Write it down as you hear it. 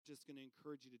just going to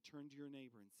encourage you to turn to your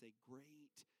neighbor and say,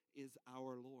 great is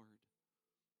our Lord.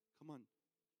 Come on.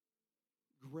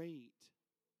 Great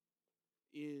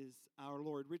is our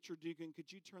Lord. Richard Dugan, could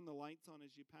you turn the lights on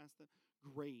as you pass the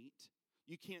great?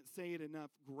 You can't say it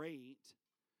enough. Great,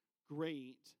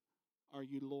 great are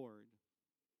you, Lord.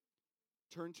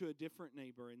 Turn to a different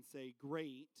neighbor and say,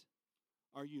 great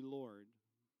are you, Lord.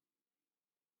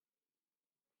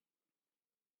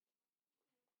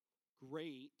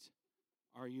 Great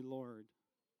are you, Lord.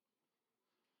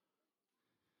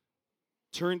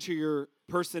 Turn to your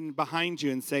person behind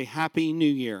you and say, Happy New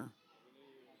Year.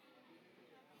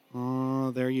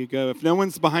 Oh, there you go. If no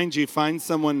one's behind you, find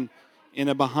someone in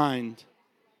a behind.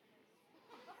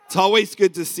 It's always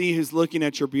good to see who's looking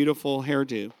at your beautiful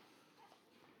hairdo.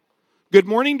 Good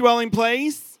morning, Dwelling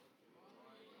Place.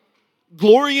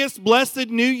 Glorious, blessed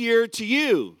New Year to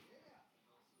you.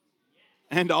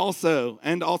 And also,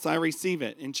 I receive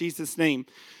it in Jesus' name.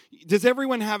 Does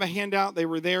everyone have a handout? They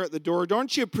were there at the door.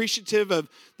 Aren't you appreciative of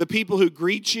the people who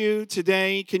greet you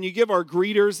today? Can you give our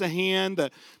greeters a hand,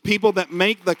 the people that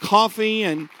make the coffee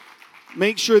and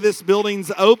make sure this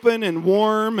building's open and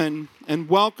warm and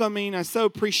welcoming? I so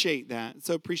appreciate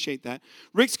that.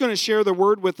 Rick's going to share the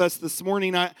word with us this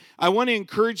morning. I want to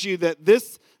encourage you that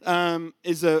this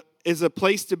is a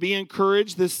place to be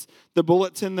encouraged. The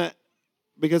bulletin that,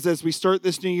 because as we start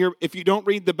this new year, if you don't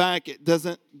read the back, it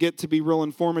doesn't get to be real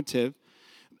informative.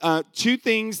 Two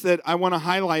things that I want to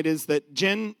highlight is that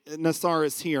Jen Nassar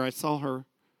is here. I saw her.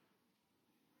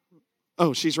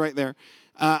 Oh, she's right there.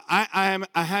 I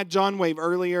had John wave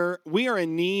earlier. We are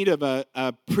in need of a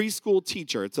preschool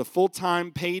teacher. It's a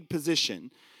full-time paid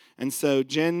position. And so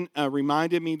Jen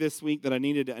reminded me this week that I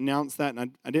needed to announce that,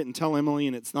 and I didn't tell Emily,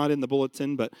 and it's not in the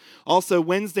bulletin. But also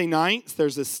Wednesday nights,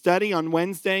 there's a study on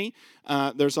Wednesday.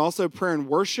 There's also prayer and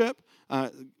worship,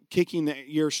 kicking the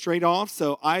year straight off.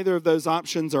 So either of those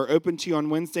options are open to you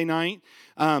on Wednesday night.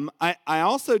 I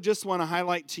also just want to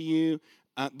highlight to you,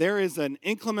 there is an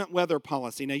inclement weather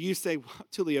policy. Now you say,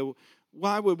 Tulio,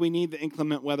 why would we need the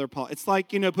inclement weather policy? It's like,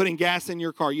 putting gas in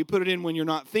your car. You put it in when you're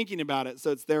not thinking about it,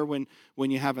 so it's there when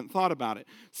you haven't thought about it.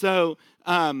 So,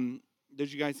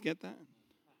 did you guys get that?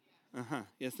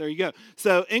 Yes, there you go.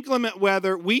 So, inclement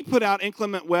weather, we put out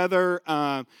inclement weather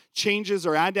changes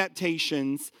or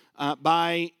adaptations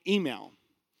by email.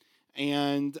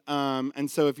 And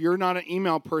so if you're not an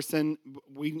email person,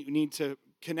 we need to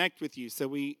connect with you. So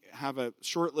we have a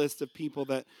short list of people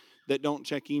that don't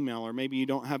check email, or maybe you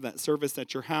don't have that service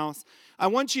at your house. I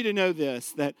want you to know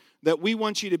this, that we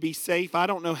want you to be safe. I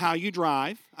don't know how you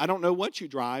drive. I don't know what you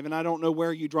drive, and I don't know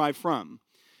where you drive from.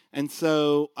 And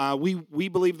so we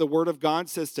believe the Word of God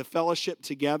says to fellowship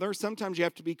together. Sometimes you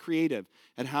have to be creative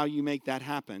at how you make that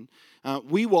happen.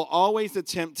 We will always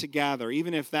attempt to gather,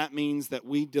 even if that means that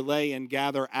we delay and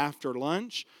gather after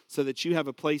lunch so that you have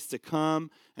a place to come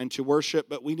and to worship.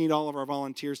 But we need all of our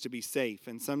volunteers to be safe.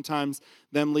 And sometimes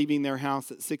them leaving their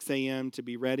house at 6 a.m. to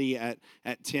be ready at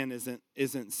 10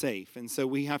 isn't safe. And so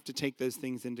we have to take those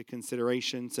things into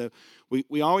consideration. So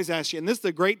we always ask you, and this is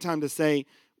a great time to say,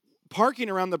 parking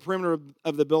around the perimeter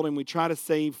of the building, we try to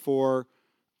save for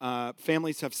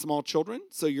families who have small children,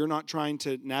 so you're not trying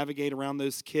to navigate around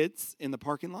those kids in the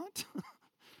parking lot.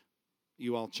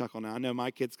 You all chuckle now. I know my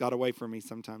kids got away from me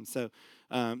sometimes, so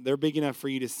they're big enough for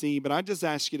you to see. But I just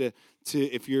ask you to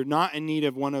if you're not in need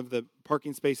of one of the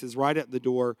parking spaces right at the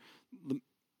door,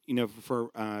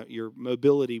 for your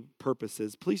mobility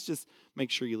purposes, please just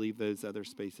make sure you leave those other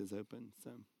spaces open.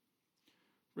 So,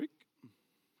 Rick?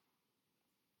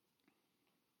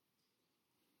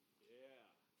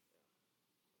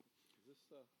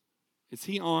 Is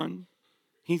he on?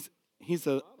 He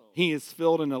is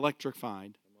filled and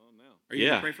electrified. I'm on now. Are you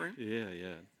going to pray for him?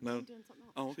 Yeah. No,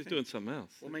 Oh, okay. she's doing something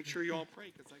else. Well, make sure you all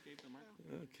pray because I gave them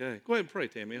right. Okay, go ahead and pray,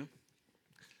 Tamia.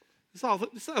 This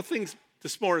all things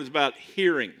this morning is about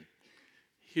hearing.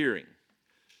 Hearing.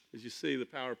 As you see, the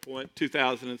PowerPoint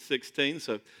 2016.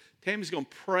 So Tammy's going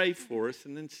to pray for us,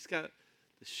 and then she's got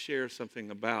to share something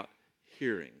about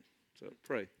hearing. So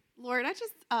pray. Lord, I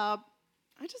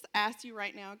just ask you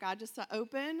right now, God, just to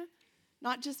open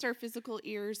not just our physical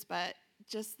ears, but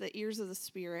just the ears of the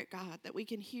Spirit, God, that we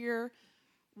can hear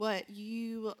what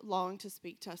you long to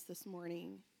speak to us this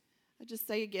morning. I just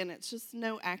say again, it's just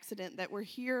no accident that we're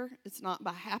here. It's not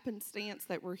by happenstance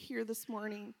that we're here this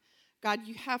morning. God,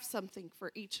 you have something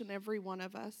for each and every one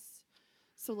of us.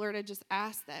 So, Lord, I just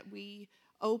ask that we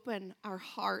open our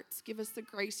hearts. Give us the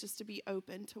grace just to be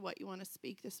open to what you want to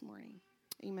speak this morning.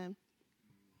 Amen.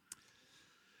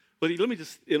 Well, let me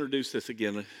just introduce this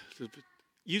again.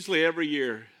 Usually every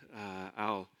year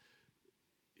I'll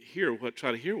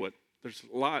try to hear what there's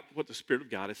a lot what the Spirit of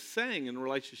God is saying in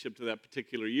relationship to that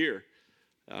particular year.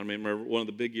 I remember one of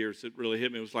the big years that really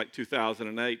hit me was like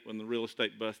 2008 when the real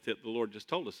estate bust hit. The Lord just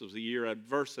told us it was a year of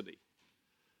adversity.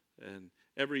 And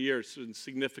every year it's been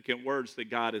significant words that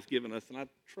God has given us. And I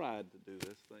tried to do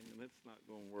this thing, and it's not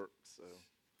going to work. So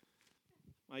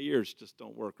my ears just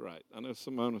don't work right. I know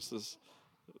Simonis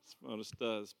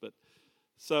does. But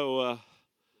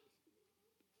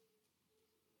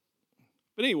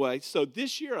anyway, so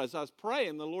this year as I was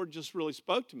praying, the Lord just really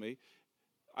spoke to me.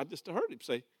 I just heard him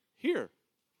say, hearing,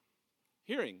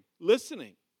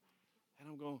 listening. And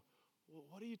I'm going, well,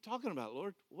 what are you talking about,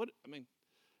 Lord?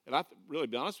 And I really,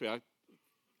 to be honest with you, I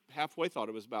halfway thought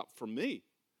it was about for me.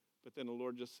 But then the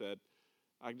Lord just said,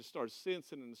 I just started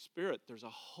sensing in the Spirit, there's a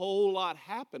whole lot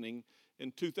happening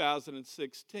in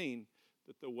 2016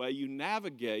 that the way you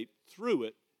navigate through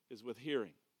it is with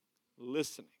hearing,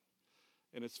 listening.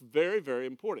 And it's very, very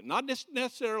important. Not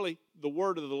necessarily the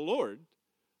word of the Lord,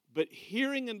 but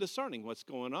hearing and discerning what's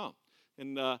going on.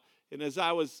 And as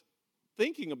I was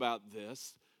thinking about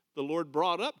this, the Lord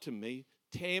brought up to me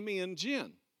Tammy and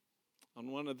Jen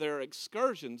on one of their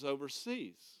excursions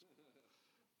overseas.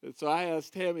 And so I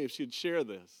asked Tammy if she'd share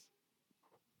this.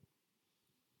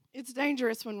 It's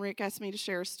dangerous when Rick asks me to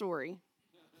share a story.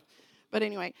 But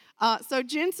anyway, so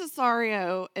Jen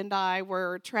Cesario and I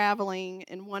were traveling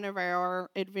in one of our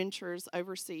adventures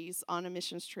overseas on a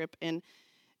missions trip. And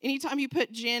anytime you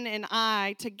put Jen and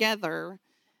I together,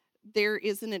 there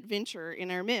is an adventure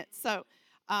in our midst. So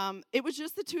it was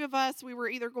just the two of us. We were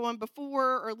either going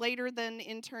before or later than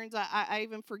interns. I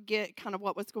even forget kind of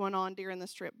what was going on during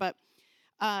this trip. But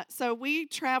so we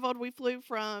traveled. We flew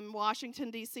from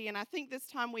Washington, D.C., and I think this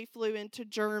time we flew into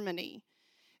Germany,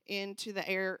 into the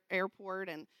airport.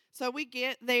 And so we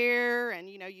get there, and,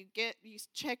 you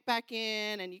check back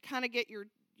in, and you kind of get your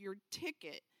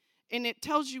ticket. And it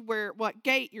tells you what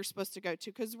gate you're supposed to go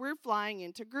to because we're flying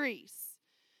into Greece.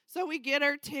 So we get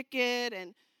our ticket,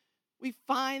 and we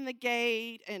find the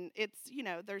gate, and it's,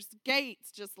 there's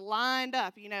gates just lined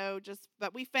up,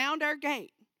 but we found our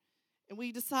gate, and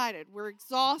we decided we're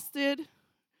exhausted.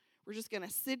 We're just going to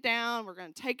sit down. We're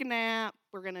going to take a nap.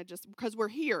 We're going to because we're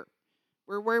here.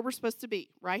 We're where we're supposed to be,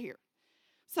 right here.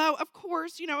 So, of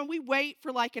course, and we wait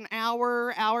for like an hour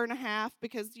and a half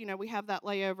because, we have that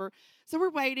layover. So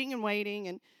we're waiting,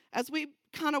 and as we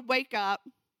kind of wake up,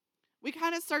 we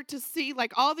kind of start to see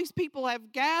like all these people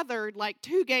have gathered like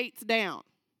 2 gates down.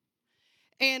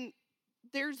 And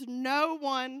there's no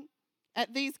one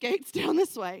at these gates down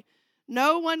this way.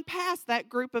 No one past that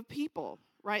group of people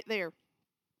right there.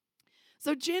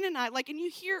 So Jen and I, and you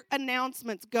hear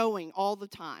announcements going all the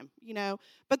time,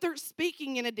 but they're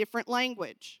speaking in a different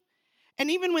language. And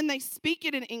even when they speak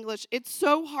it in English, it's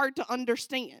so hard to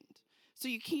understand. So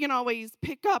you can't always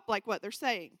pick up like what they're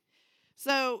saying.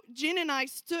 So Jen and I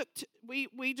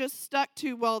we just stuck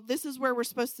to, well, this is where we're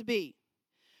supposed to be.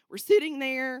 We're sitting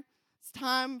there. It's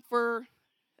time for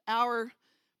our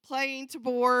plane to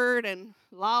board, and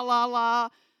la, la, la.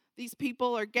 These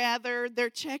people are gathered. They're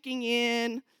checking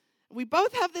in. We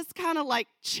both have this kind of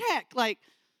check,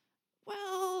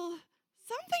 well,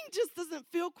 something just doesn't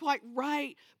feel quite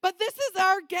right. But this is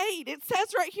our gate. It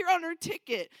says right here on our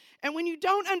ticket. And when you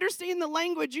don't understand the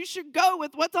language, you should go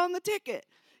with what's on the ticket.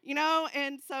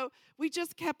 And so we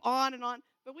just kept on and on.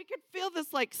 But we could feel this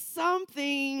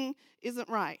something isn't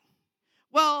right.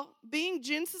 Well, being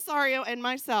Jen Cesario and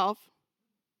myself,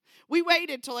 we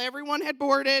waited till everyone had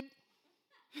boarded.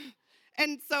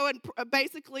 And so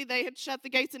basically they had shut the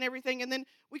gates and everything. And then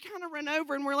we kind of run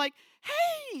over and we're like,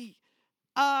 hey.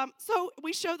 So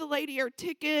we show the lady our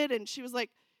ticket, and she was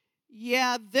like,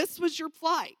 yeah, this was your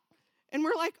flight. And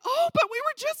we're like, oh, but we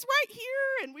were just right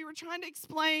here. And we were trying to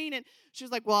explain. And she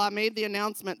was like, well, I made the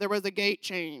announcement. There was a gate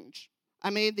change. I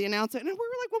made the announcement. And we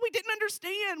were like, well, we didn't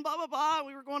understand, blah, blah, blah.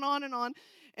 We were going on.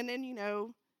 And then,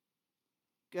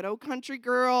 good old country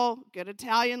girl, good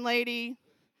Italian lady,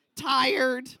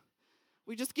 tired.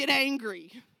 We just get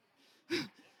angry.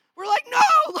 We're like, no,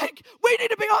 we need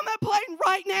to be on that plane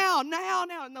right now.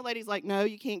 And the lady's like, no,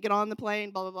 you can't get on the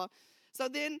plane, blah, blah, blah. So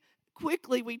then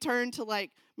quickly we turn to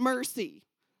mercy.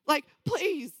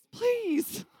 Please,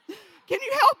 can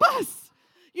you help us?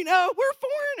 We're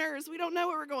foreigners. We don't know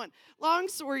where we're going. Long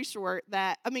story short,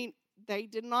 they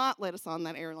did not let us on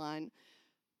that airline,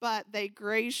 but they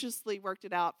graciously worked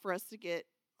it out for us to get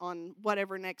on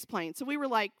whatever next plane. So we were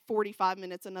 45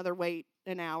 minutes, another wait,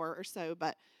 an hour or so,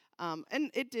 but and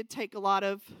it did take a lot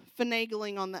of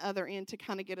finagling on the other end to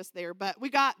kind of get us there, but we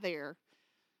got there.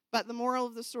 But the moral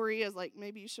of the story is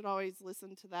maybe you should always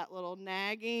listen to that little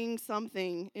nagging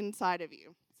something inside of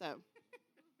you. So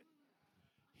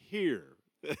Hear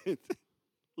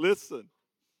Listen.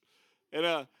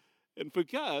 And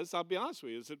because, I'll be honest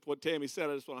with you, is what Tammy said,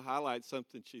 I just want to highlight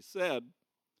something she said.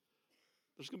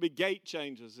 There's going to be gate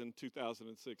changes in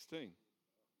 2016.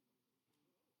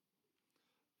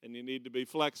 And you need to be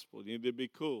flexible. You need to be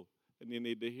cool. And you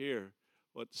need to hear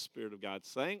what the Spirit of God's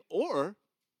saying or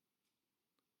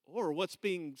what's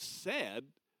being said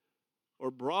or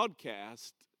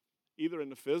broadcast either in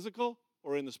the physical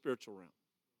or in the spiritual realm.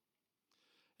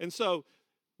 And so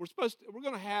we're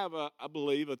going to have, I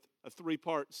believe, a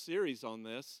 3-part series on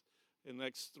this in the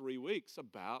next 3 weeks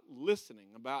about listening,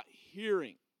 about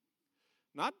hearing.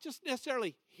 Not just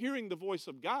necessarily hearing the voice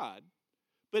of God,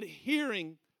 but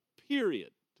hearing,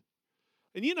 period.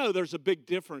 And you know there's a big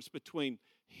difference between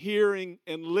hearing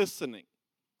and listening.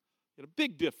 A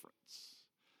big difference.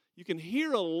 You can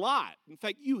hear a lot. In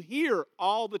fact, you hear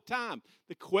all the time.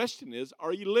 The question is,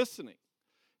 are you listening?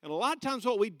 And a lot of times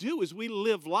what we do is we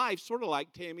live life sort of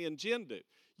like Tammy and Jen do.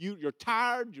 You're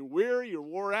tired, you're weary, you're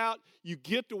wore out. You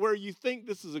get to where you think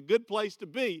this is a good place to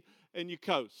be, and you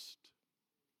coast.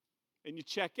 And you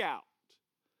check out.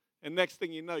 And next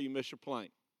thing you know, you miss your plane.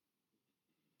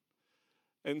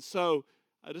 And so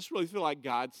I just really feel like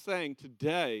God's saying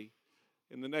today,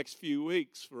 in the next few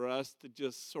weeks, for us to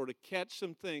just sort of catch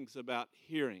some things about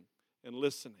hearing and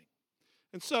listening.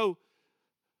 And so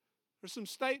there's some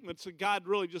statements that God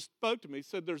really just spoke to me. He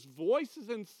said there's voices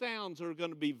and sounds that are going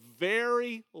to be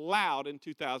very loud in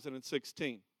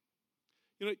 2016.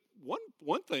 You know,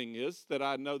 one thing is that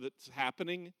I know that's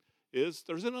happening is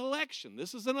there's an election.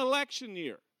 This is an election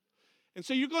year. And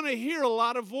so you're going to hear a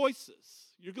lot of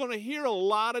voices. You're going to hear a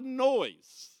lot of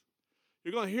noise.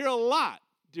 You're going to hear a lot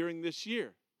during this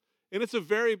year. And it's a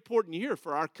very important year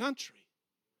for our country.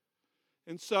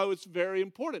 And so it's very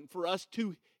important for us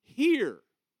to hear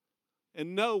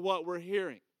and know what we're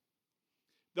hearing.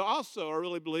 Also, I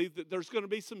really believe that there's going to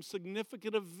be some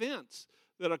significant events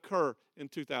that occur in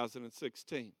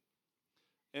 2016.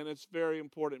 And it's very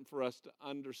important for us to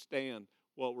understand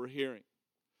what we're hearing.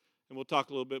 And we'll talk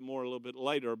a little bit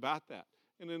later about that.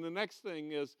 And then the next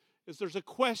thing is there's a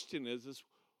question is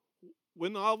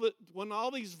when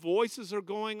all these voices are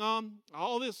going on,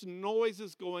 all this noise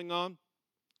is going on,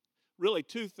 really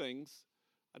two things.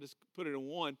 I just put it in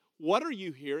one. What are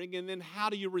you hearing, and then how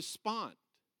do you respond?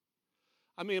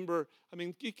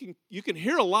 You can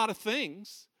hear a lot of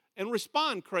things and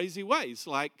respond crazy ways.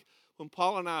 Like when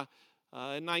Paul and I,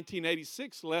 in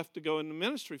 1986, left to go into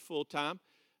ministry full time,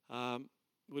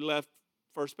 we left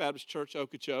First Baptist Church,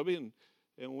 Okeechobee,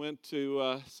 and went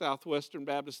to Southwestern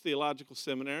Baptist Theological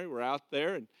Seminary. We're out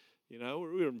there, and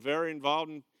we were very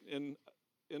involved in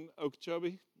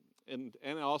Okeechobee, and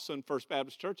also in First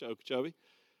Baptist Church, Okeechobee.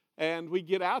 And we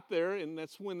get out there, and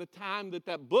that's when the time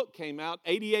that book came out,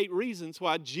 88 Reasons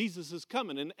Why Jesus is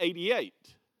Coming in 88.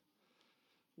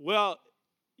 Well,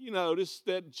 you notice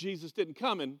that Jesus didn't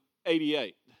come in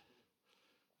 88.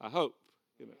 I hope.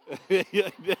 No,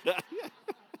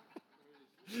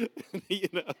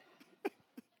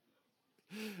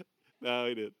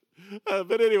 he didn't.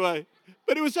 But anyway,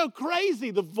 it was so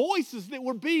crazy, the voices that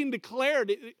were being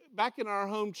declared back in our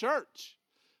home church.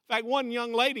 In fact, one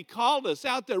young lady called us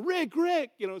out there, Rick,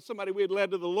 somebody we had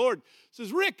led to the Lord,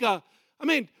 says, Rick,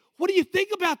 what do you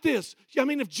think about this?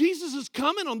 If Jesus is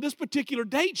coming on this particular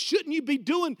date, shouldn't you be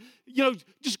doing,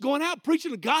 just going out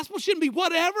preaching the gospel? Shouldn't be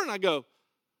whatever? And I go,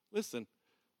 listen,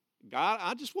 God,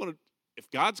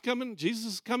 if God's coming, Jesus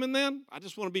is coming then, I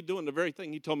just want to be doing the very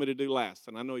thing he told me to do last.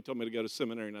 And I know he told me to go to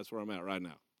seminary, and that's where I'm at right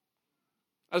now.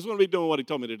 I just want to be doing what he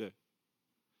told me to do.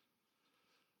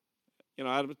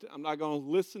 I'm not going to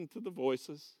listen to the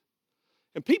voices.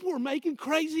 And people were making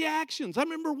crazy actions. I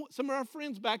remember some of our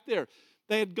friends back there,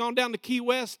 they had gone down to Key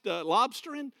West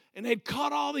lobstering, and they had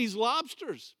caught all these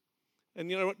lobsters.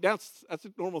 And, that's a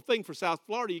normal thing for South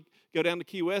Florida. You go down to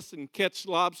Key West and catch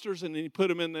lobsters, and then you put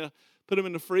them in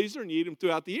the freezer, and you eat them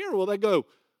throughout the year. Well, they go,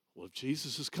 if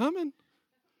Jesus is coming,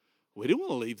 we didn't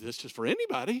want to leave this just for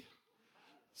anybody.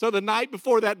 So the night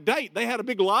before that date, they had a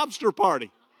big lobster party.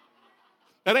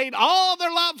 And ate all their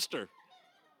lobster.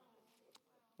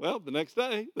 Well, the next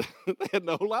day, they had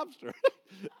no lobster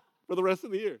for the rest of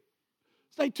the year.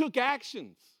 So they took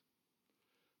actions.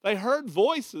 They heard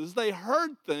voices, they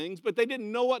heard things, but they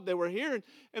didn't know what they were hearing,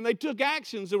 and they took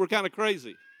actions that were kind of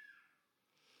crazy.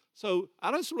 So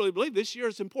I just really believe this year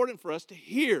it's important for us to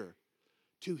hear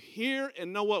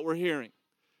and know what we're hearing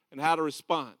and how to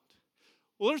respond.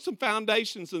 Well, there's some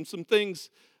foundations and some things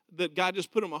that God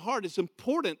just put in my heart. It's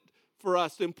important for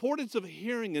us, the importance of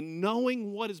hearing and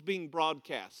knowing what is being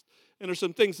broadcast. And there's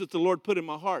some things that the Lord put in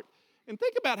my heart. And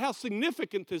think about how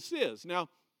significant this is. Now,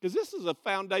 because this is a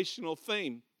foundational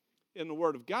theme in the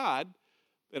Word of God,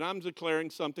 then I'm declaring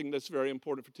something that's very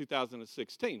important for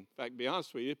 2016. In fact, to be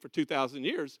honest with you, for 2,000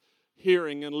 years,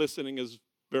 hearing and listening is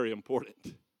very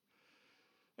important.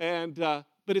 And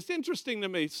but it's interesting to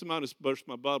me, Simone burst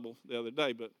my bubble the other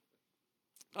day, but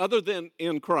other than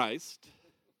in Christ,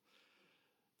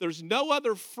 there's no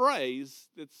other phrase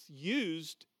that's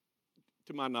used,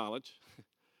 to my knowledge,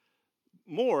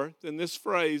 more than this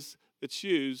phrase that's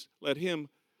used,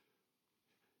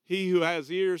 he who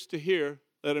has ears to hear,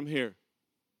 let him hear.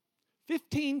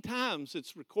 15 times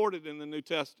it's recorded in the New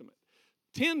Testament.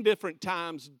 10 different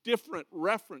times, different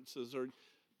references or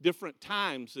different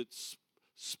times it's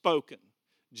spoken.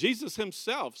 Jesus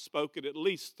himself spoke it at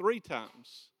least 3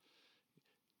 times.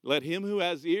 Let him who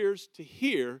has ears to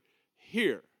hear,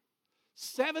 hear.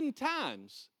 7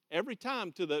 times, every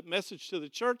time to the message to the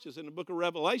churches in the book of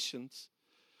Revelations,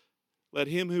 let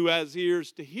him who has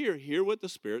ears to hear, hear what the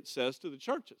Spirit says to the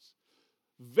churches.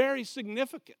 Very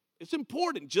significant. It's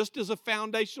important just as a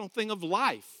foundational thing of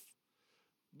life.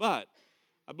 But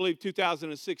I believe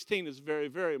 2016 is very,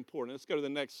 very important. Let's go to the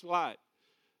next slide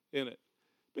in it.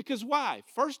 Because why?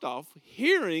 First off,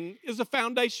 hearing is a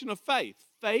foundation of faith.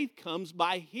 Faith comes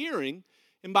by hearing,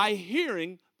 and by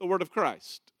hearing the word of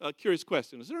Christ. Curious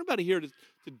question. Is there anybody here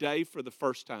today for the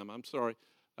first time? I'm sorry.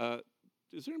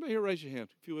 Is there anybody here? Raise your hand,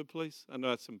 if you would, please. I know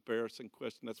that's an embarrassing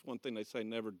question. That's one thing they say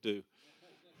never do.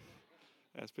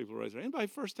 Ask people to raise their hand. Anybody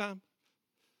first time?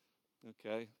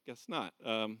 Okay, guess not.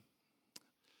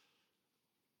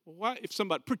 Why, if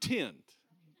somebody, pretend.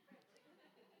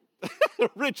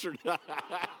 Richard.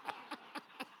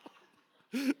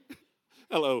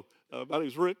 Hello, my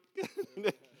name's Rick.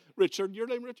 Richard, your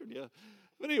name Richard? Yeah.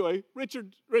 But anyway,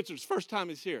 Richard's first time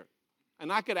he's here.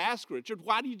 And I could ask Richard,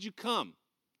 why did you come?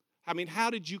 I mean, how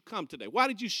did you come today? Why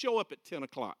did you show up at 10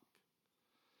 o'clock?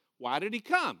 Why did he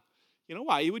come? You know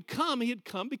why he would come? He had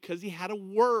come because he had a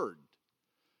word.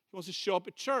 He wants to show up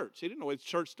at church. He didn't know his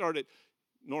church started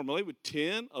normally with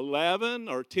 10, 11,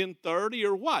 or 10:30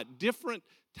 or what? Different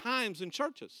times in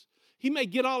churches. He may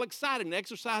get all excited and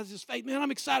exercise his faith. Man,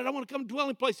 I'm excited. I want to come to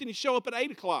dwelling place. And he show up at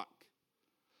 8 o'clock.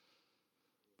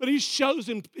 But he shows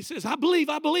him, he says, I believe.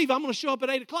 I'm going to show up at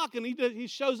 8 o'clock. And he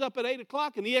shows up at 8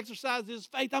 o'clock and he exercises his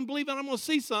faith. I'm believing I'm going to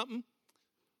see something.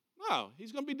 No,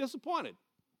 he's going to be disappointed.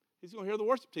 He's going to hear the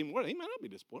worship team. He may not be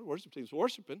disappointed. Worship team's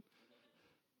worshiping.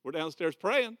 We're downstairs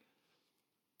praying,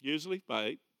 usually by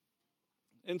 8.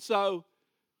 And so,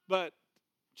 but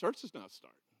church does not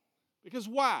start. Because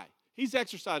why? He's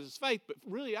exercised his faith, but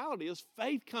reality is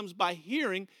faith comes by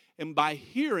hearing, and by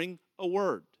hearing a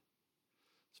word.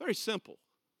 It's very simple.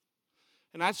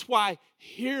 And that's why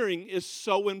hearing is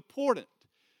so important.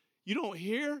 You don't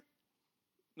hear,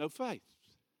 no faith.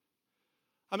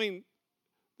 I mean,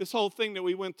 this whole thing that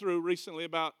we went through recently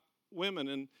about women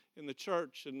in the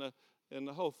church and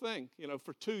the whole thing, you know,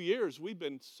 for 2 years we've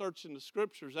been searching the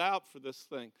scriptures out for this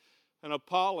thing. And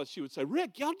Paula, she would say,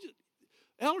 Rick,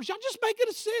 elders, y'all just make a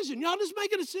decision. Y'all just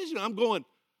make a decision. I'm going,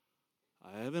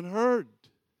 I haven't heard.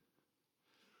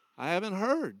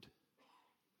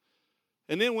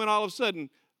 And then when all of a sudden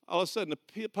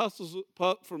the puzzles,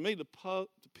 for me, the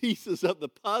pieces of the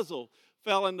puzzle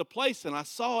fell into place, and I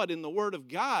saw it in the Word of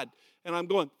God, and I'm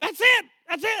going, that's it.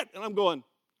 And I'm going,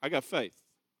 I got faith.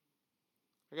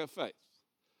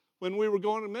 When we were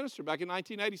going to minister back in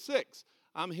 1986,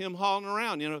 I'm him-hawing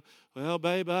around, well,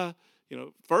 babe,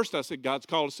 first I said, God's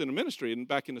called us into ministry, and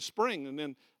back in the spring, and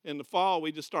then in the fall,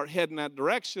 we just start heading that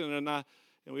direction, and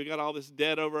we got all this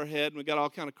debt over our head, and we got all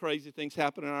kind of crazy things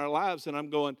happening in our lives, and I'm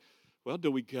going, well,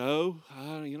 do we go?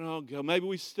 Go. Maybe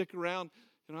we stick around,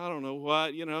 I don't know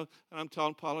what, and I'm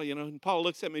telling Paula, and Paula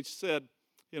looks at me and she said,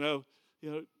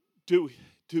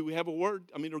 do we have a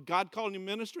word? I mean, are God calling you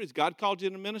ministry? Has God called you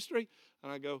into ministry? And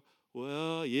I go,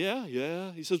 well,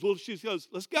 yeah. He says, well, she goes,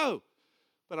 let's go.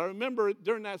 But I remember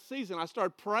during that season, I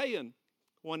started praying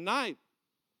one night.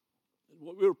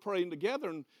 We were praying together,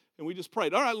 and we just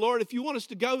prayed, all right, Lord, if you want us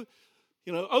to go,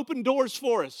 open doors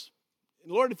for us.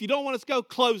 And Lord, if you don't want us to go,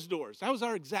 close doors. That was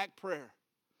our exact prayer.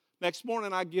 Next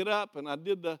morning, I get up, and I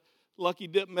did the lucky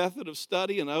dip method of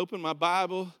study, and I opened my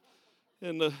Bible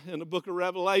in the book of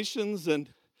Revelations, and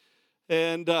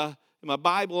my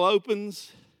Bible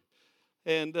opens,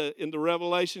 and into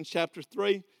Revelation chapter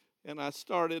 3, and I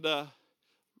started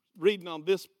reading on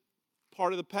this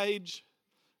part of the page,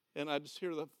 and I just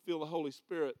feel the Holy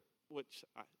Spirit, which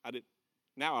I didn't.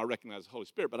 Now I recognize the Holy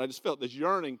Spirit, but I just felt this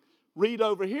yearning, read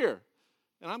over here.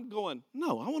 And I'm going,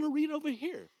 no, I want to read over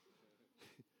here.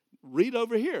 Read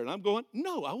over here. And I'm going,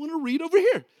 no, I want to read over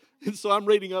here. And so I'm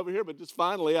reading over here, but just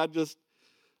finally I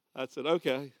said,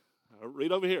 okay, I'll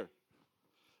read over here.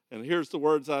 And here's the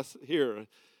words I hear.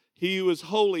 He who is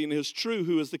holy and is true,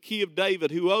 who is the key of David,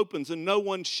 who opens and no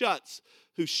one shuts,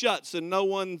 who shuts and no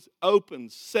one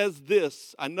opens, says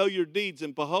this, I know your deeds,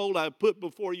 and behold, I have put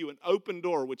before you an open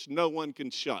door which no one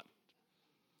can shut.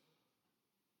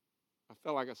 I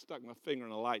felt like I stuck my finger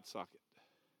in a light socket.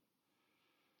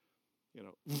 You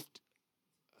know,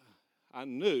 I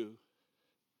knew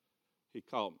he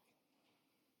called me.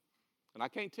 And I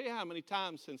can't tell you how many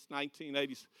times since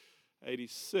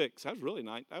 1986,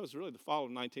 that was really the fall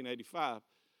of 1985,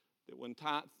 that when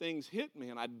things hit me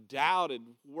and I doubted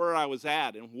where I was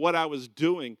at and what I was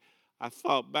doing, I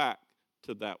thought back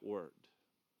to that word.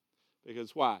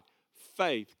 Because why?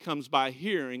 Faith comes by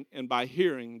hearing, and by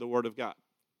hearing the word of God.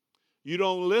 You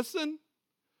don't listen,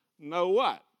 no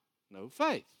what? No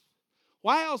faith.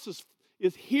 Why else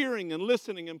is hearing and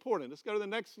listening important? Let's go to the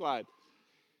next slide.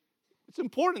 It's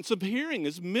importance of hearing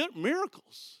is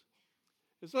miracles.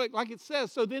 It's like it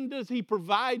says, so then does he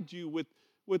provide you with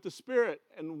the Spirit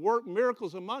and work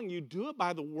miracles among you? Do it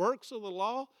by the works of the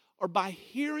law or by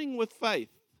hearing with faith?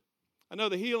 I know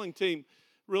the healing team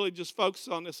really just focuses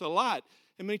on this a lot.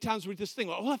 And many times we just think,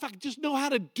 well, if I could just know how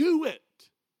to do it.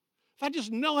 If I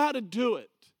just know how to do it.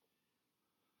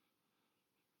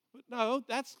 But no,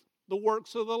 that's the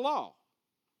works of the law.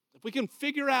 If we can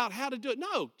figure out how to do it.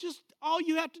 No, just all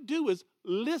you have to do is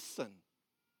listen.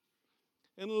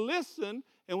 And listen,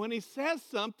 and when he says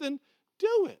something,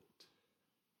 do it.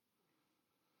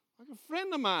 Like a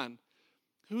friend of mine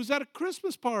who was at a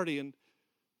Christmas party, and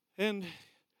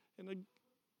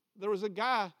there was a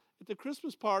guy at the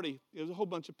Christmas party. There was a whole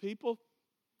bunch of people.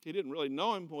 He didn't really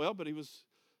know him well, but he was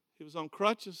on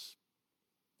crutches.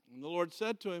 And the Lord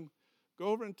said to him, go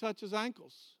over and touch his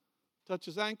ankle.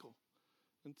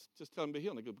 And just tell him to be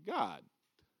healed. And I go, God.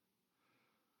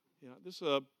 You know, this is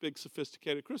a big,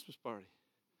 sophisticated Christmas party.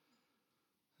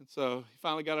 And so he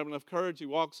finally got up enough courage. He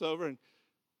walks over and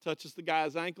touches the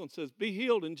guy's ankle and says, be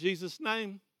healed in Jesus'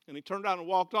 name. And he turned around and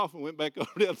walked off and went back over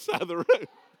to the other side of the room.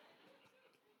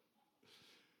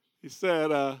 He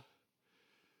said a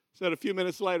few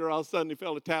minutes later, all of a sudden he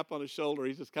felt a tap on his shoulder.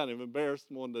 He's just kind of embarrassed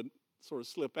and wanted to sort of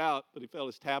slip out, but he felt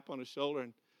his tap on his shoulder.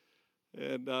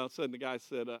 And all of a sudden the guy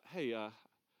said, hey,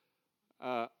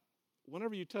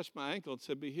 whenever you touched my ankle and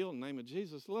said, be healed in the name of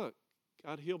Jesus, look,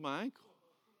 God healed my ankle.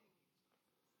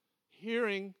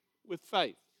 Hearing with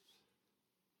faith.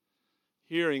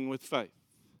 Hearing with faith.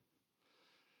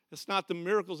 It's not the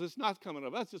miracles, it's not coming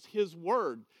up. That's just his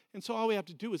word. And so all we have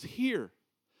to do is hear.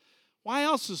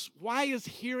 Why is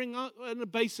hearing in the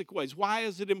basic ways? Why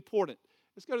is it important?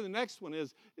 Let's go to the next one.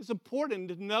 It's important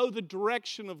to know the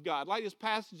direction of God. Like this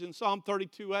passage in Psalm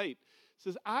 32:8. It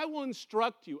says, I will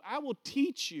instruct you. I will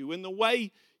teach you in the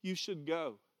way you should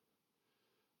go.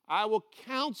 I will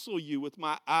counsel you with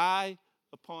my eye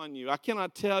upon you. I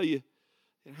cannot tell you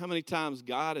how many times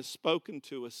God has spoken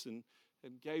to us and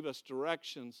gave us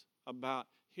directions about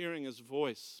hearing his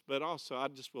voice. But also, I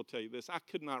just will tell you this. I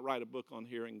could not write a book on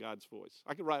hearing God's voice.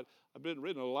 I've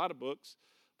written a lot of books,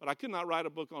 but I could not write a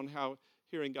book on how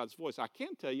hearing God's voice. I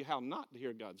can tell you how not to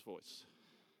hear God's voice.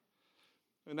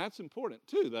 And that's important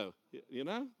too, though. You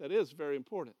know, that is very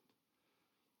important.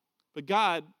 But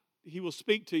God, he will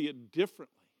speak to you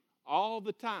differently all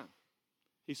the time.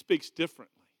 He speaks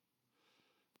differently.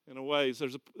 In a ways,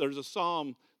 there's a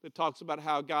psalm that talks about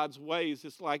how God's ways,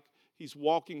 it's like he's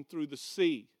walking through the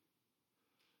sea.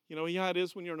 You know how it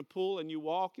is when you're in a pool and you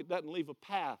walk, it doesn't leave a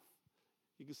path.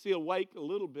 You can see a wake a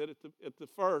little bit at the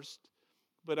first,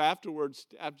 but afterwards,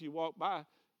 after you walk by,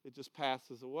 it just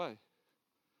passes away.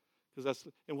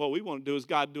 And what we want to do is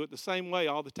God do it the same way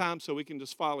all the time so we can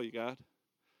just follow you, God.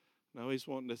 No, he's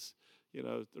wanting us,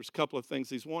 there's a couple of things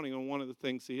he's wanting, and one of the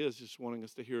things he is just wanting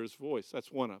us to hear his voice.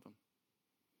 That's one of them.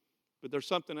 But there's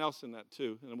something else in that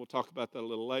too, and we'll talk about that a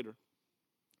little later.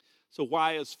 So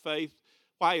why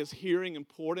is hearing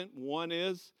important? One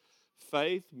is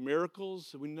faith,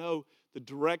 miracles. We know the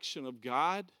direction of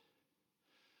God.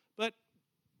 But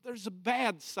there's a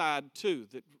bad side too,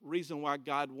 the reason why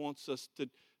God wants us to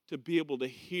be able to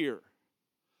hear.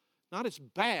 Not as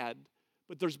bad,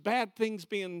 but there's bad things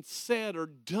being said or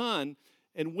done,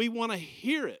 and we want to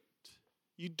hear it.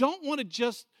 You don't want to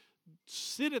just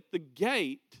sit at the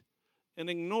gate and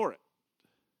ignore it.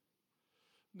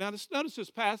 Now, notice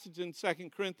this passage in 2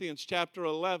 Corinthians chapter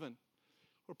 11,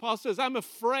 where Paul says, I'm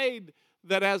afraid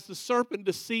that as the serpent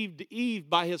deceived Eve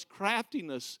by his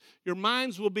craftiness, your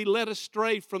minds will be led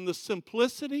astray from the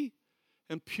simplicity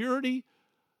and purity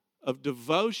of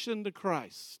devotion to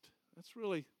Christ. That's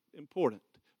really important.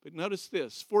 But notice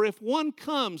this, for if one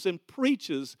comes and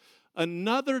preaches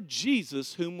another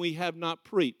Jesus whom we have not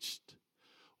preached,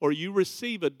 or you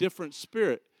receive a different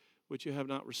spirit which you have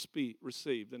not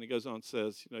received. And he goes on and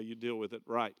says, you deal with it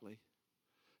rightly.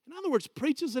 In other words,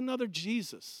 preaches another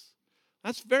Jesus.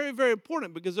 That's very, very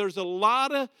important because there's a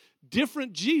lot of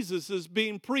different Jesuses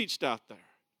being preached out there.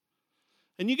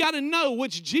 And you got to know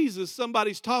which Jesus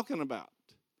somebody's talking about.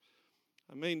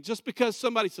 I mean, just because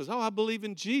somebody says, I believe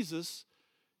in Jesus,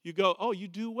 you go, you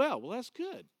do well. Well, that's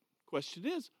good. Question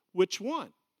is, which one?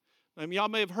 I mean, y'all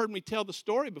may have heard me tell the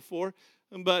story before,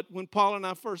 but when Paula and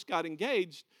I first got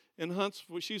engaged in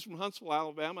Huntsville, she's from Huntsville,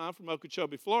 Alabama, I'm from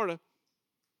Okeechobee, Florida.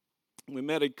 We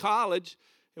met in college,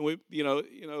 and we,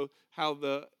 how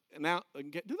do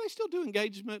they still do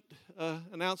engagement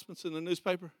announcements in the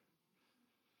newspaper?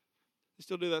 They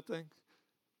still do that thing?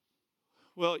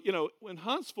 Well, in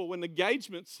Huntsville, when the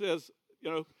engagement says,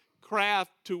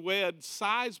 Kraft to wed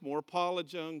Sizemore, Paula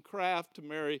Joan Kraft to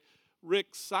marry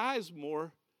Rick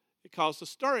Sizemore, it caused a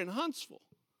stir in Huntsville.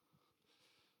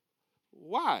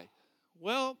 Why?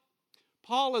 Well,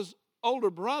 Paula's older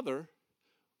brother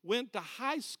went to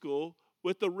high school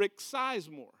with the Rick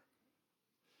Sizemore.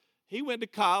 He went to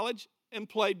college and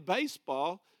played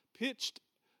baseball, pitched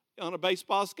on a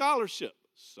baseball scholarship.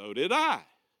 So did I.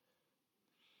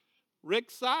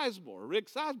 Rick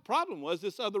Sizemore. Problem was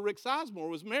this other Rick Sizemore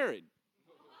was married.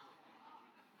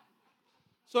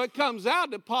 So it comes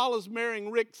out that Paula's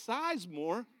marrying Rick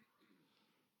Sizemore.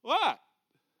 What?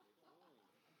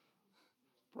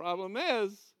 Problem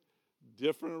is,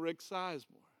 different Rick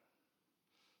Sizemore.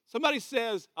 Somebody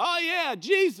says, yeah,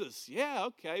 Jesus. Yeah,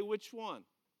 okay, which one?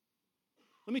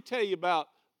 Let me tell you about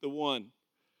the one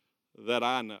that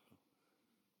I know.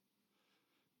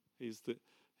 He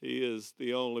is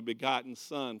the only begotten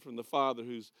Son from the Father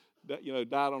who's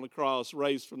died on the cross,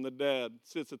 raised from the dead,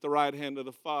 sits at the right hand of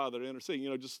the Father,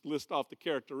 interceding. Just list off the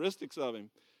characteristics of him.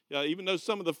 Even though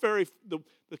some of the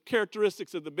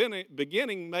characteristics of the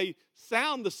beginning may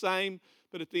sound the same,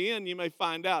 but at the end you may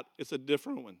find out it's a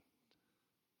different one.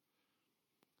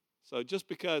 So just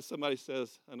because somebody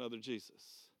says another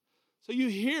Jesus. So you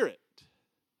hear it.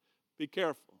 Be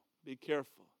careful. Be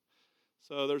careful.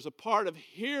 So there's a part of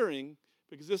hearing,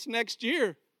 because this next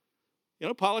year,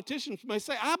 politicians may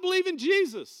say, I believe in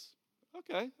Jesus.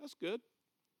 Okay, that's good.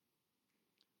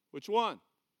 Which one?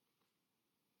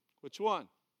 Which one?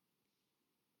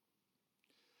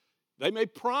 They may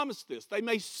promise this. They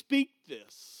may speak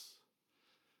this.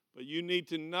 But you need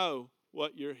to know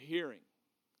what you're hearing.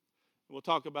 We'll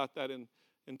talk about that in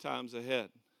times ahead.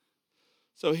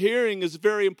 So hearing is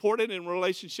very important in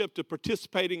relationship to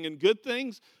participating in good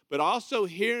things, but also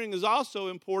hearing is also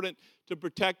important to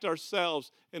protect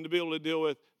ourselves and to be able to deal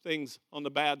with things on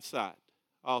the bad side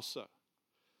also.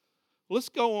 Let's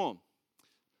go on.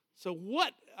 So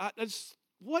what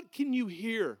can you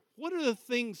hear? What are the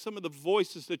things, some of the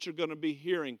voices that you're going to be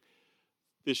hearing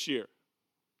this year?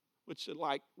 Which is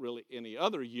like really any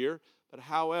other year, but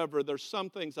however, there's some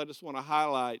things I just want to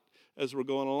highlight as we're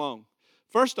going along.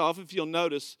 First off, if you'll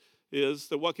notice, is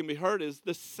that what can be heard is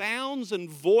the sounds and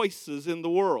voices in the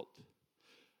world.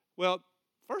 Well,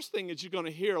 first thing that you're going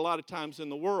to hear a lot of times in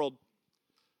the world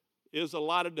is a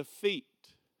lot of defeat.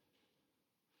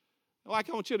 Like,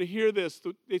 I want you to hear this.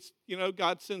 It's,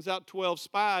 God sends out 12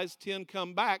 spies, 10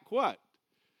 come back. What?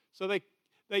 So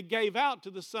they gave out to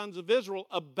the sons of Israel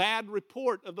a bad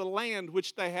report of the land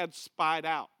which they had spied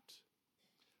out.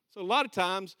 So a lot of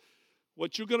times,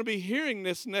 what you're going to be hearing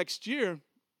this next year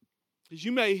is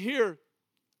you may hear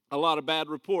a lot of bad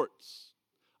reports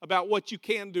about what you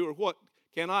can do or what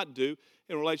cannot do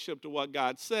in relationship to what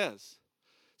God says.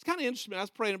 It's kind of interesting. I was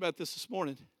praying about this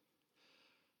morning.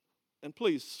 And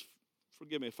please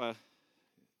forgive me if I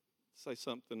say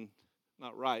something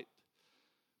not right.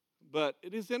 But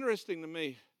it is interesting to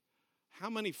me how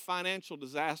many financial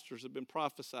disasters have been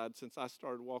prophesied since I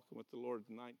started walking with the Lord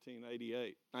in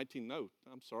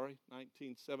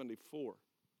 1974.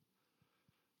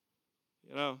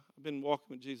 I've been walking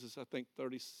with Jesus, I think,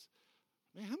 30,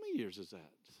 man, how many years is that?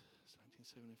 It's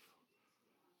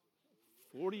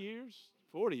 1974. 40 years?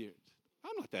 40 years.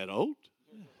 I'm not that old.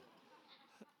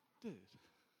 Dude,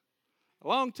 a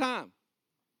long time.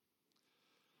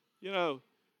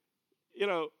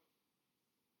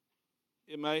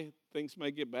 Things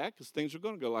may get back because things are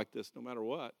going to go like this no matter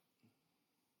what.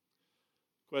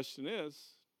 Question is,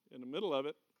 in the middle of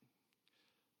it,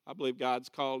 I believe God's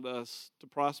called us to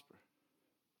prosper,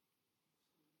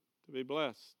 to be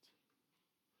blessed.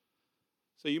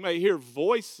 So you may hear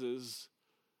voices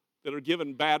that are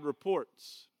giving bad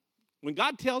reports. When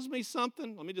God tells me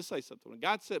something, let me just say something. When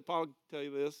God said, Paul can tell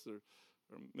you this, or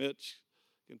Mitch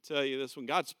can tell you this. When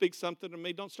God speaks something to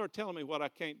me, don't start telling me what I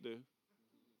can't do,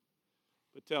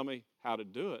 but tell me how to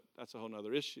do it. That's a whole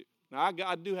other issue. Now,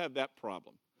 I do have that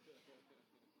problem.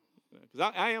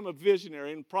 Because I am a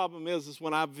visionary, and the problem is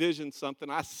when I vision something,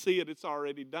 I see it, it's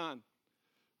already done.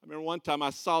 I remember one time I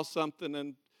saw something,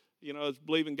 and I was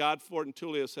believing God for it, and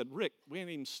Tulio said, Rick, we ain't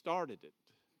even started it.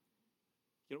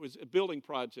 It was a building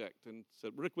project, and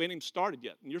said, Rick, we ain't even started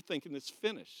yet, and you're thinking it's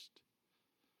finished.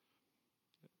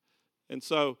 And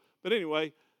so, but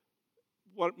anyway,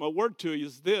 what my word to you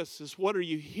is this, is what are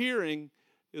you hearing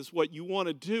is what you want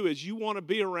to do, is you want to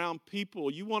be around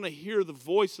people. You want to hear the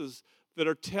voices that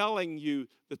are telling you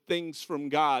the things from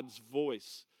God's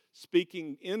voice,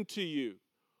 speaking into you,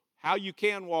 how you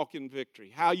can walk in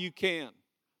victory, how you can,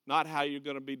 not how you're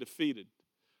going to be defeated.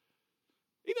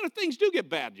 Even if things do get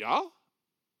bad, y'all.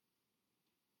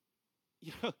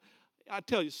 I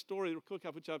tell you a story real quick,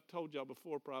 which I've told y'all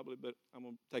before probably, but I'm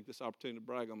going to take this opportunity to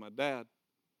brag on my dad.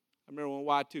 I remember when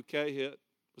Y2K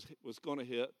was going to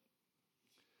hit.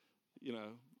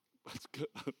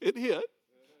 It hit,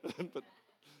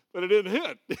 but it didn't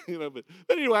hit.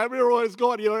 But anyway, I remember when it was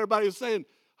going. Everybody was saying,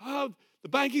 "Oh, the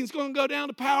banking's going to go down,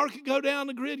 the power could go down,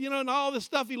 the grid, and all this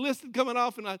stuff he listed coming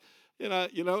off." And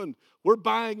we're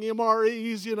buying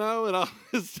MREs, and all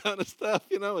this kind of stuff,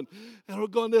 and we're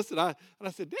going this, and I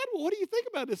said, Dad, well, what do you think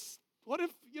about this? What do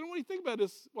you think about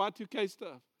this Y2K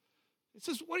stuff? It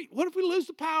says, what if we lose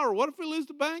the power? What if we lose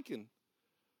the banking?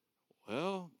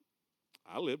 Well,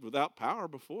 I lived without power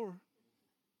before.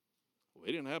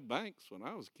 We didn't have banks when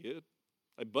I was a kid.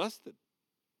 They busted.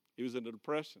 He was in a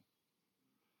depression.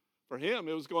 For him,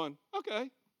 it was going,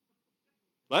 okay,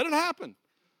 let it happen.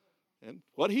 And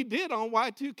what he did on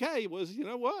Y2K was, you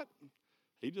know what?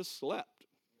 He just slept.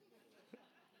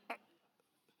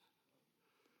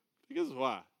 Because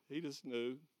why? He just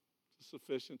knew the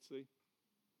sufficiency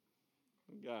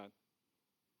of God.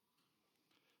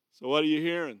 So what are you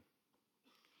hearing?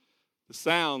 The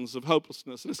sounds of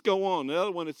hopelessness. Let's go on. The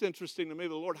other one that's interesting to me,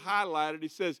 the Lord highlighted, he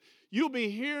says, you'll be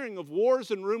hearing of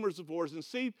wars and rumors of wars, and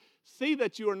see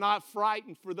that you are not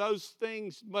frightened, for those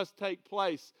things must take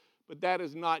place, but that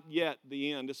is not yet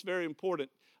the end. It's very important.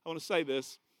 I want to say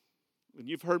this, and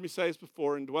you've heard me say this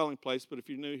before in Dwelling Place, but if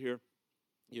you're new here,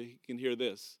 you can hear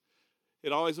this.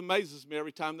 It always amazes me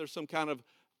every time there's some kind of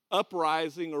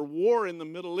uprising or war in the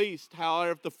Middle East.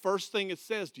 However, the first thing it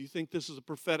says, do you think this is a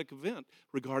prophetic event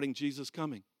regarding Jesus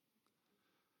coming?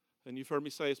 And you've heard me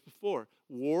say this before.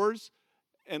 Wars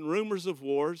and rumors of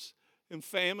wars and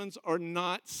famines are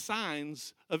not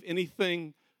signs of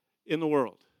anything in the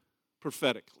world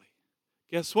prophetically.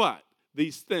 Guess what?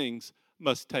 These things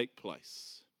must take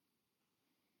place.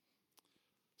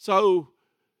 So,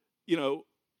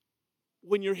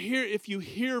 when you're here, if you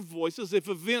hear voices, if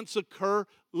events occur,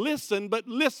 listen, but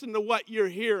listen to what you're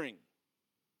hearing.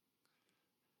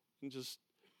 And just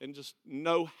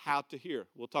know how to hear.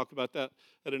 We'll talk about that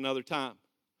at another time.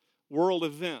 World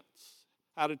events,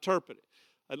 how to interpret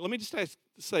it. Let me just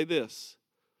say this.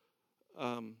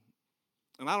 And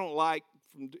I don't like,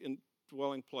 in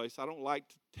Dwelling Place, I don't like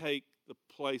to take the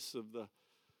place of that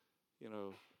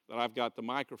I've got the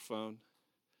microphone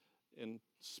and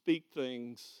speak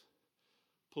things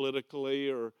politically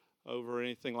or over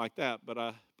anything like that, but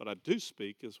I do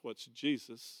speak as what's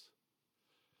Jesus.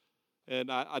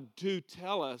 And I do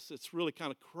tell us it's really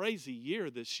kind of crazy year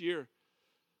this year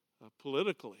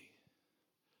politically.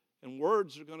 And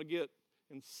words are going to get,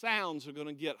 and sounds are going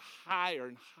to get higher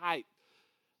and height.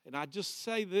 And I just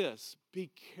say this, be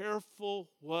careful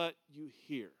what you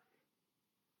hear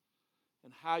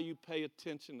and how you pay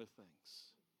attention to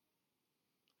things.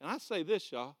 And I say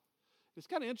this, y'all, it's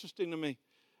kind of interesting to me.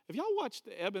 Have y'all watched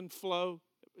the ebb and flow,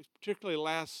 particularly the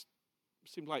last,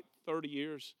 seems like 30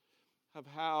 years, of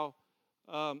how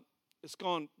it's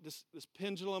gone, this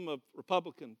pendulum of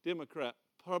Republican, Democrat,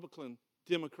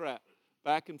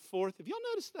 back and forth? Have y'all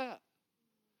noticed that?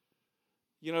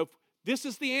 This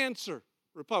is the answer,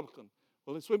 Republican.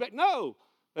 Well, let's swing back. No,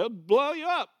 they'll blow you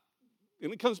up.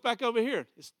 And it comes back over here.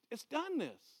 It's done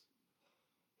this.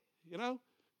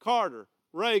 Carter,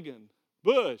 Reagan,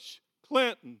 Bush,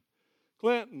 Clinton,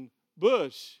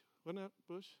 Bush. Wasn't that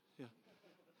Bush? Yeah.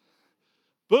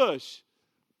 Bush,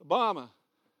 Obama.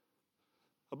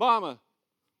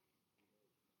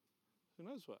 Who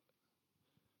knows what?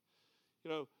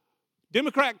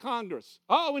 Democrat Congress.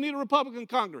 Oh, we need a Republican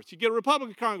Congress. You get a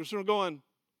Republican Congress, and we're going,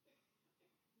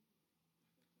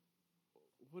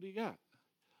 what do you got?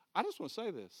 I just want to say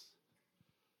this.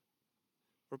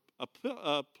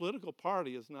 A political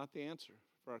party is not the answer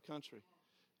for our country.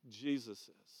 Jesus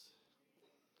is.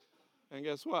 And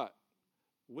guess what?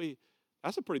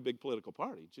 That's a pretty big political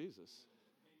party, Jesus.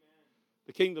 Amen.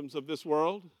 The kingdoms of this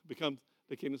world become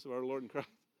the kingdoms of our Lord and Christ.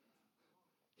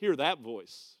 Hear that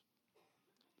voice.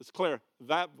 Let's declare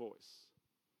that voice.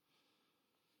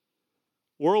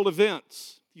 World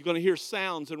events. You're going to hear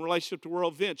sounds in relationship to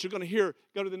world events. You're going to hear,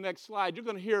 go to the next slide, you're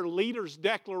going to hear leaders'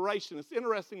 declaration. It's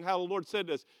interesting how the Lord said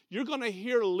this. You're going to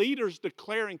hear leaders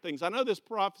declaring things. I know this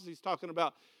prophecy is talking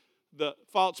about the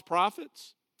false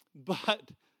prophets, but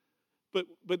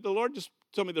the Lord just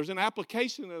told me there's an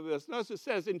application of this. Notice it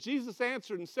says, and Jesus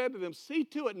answered and said to them, see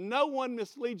to it no one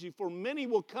misleads you, for many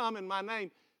will come in my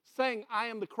name, saying, I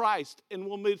am the Christ, and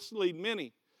will mislead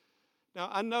many. Now,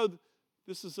 I know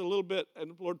this is a little bit,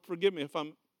 and Lord, forgive me if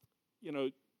I'm,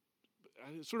 I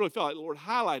just really felt like the Lord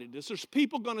highlighted this. There's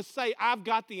people going to say, I've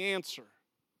got the answer.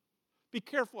 Be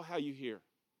careful how you hear,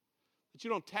 that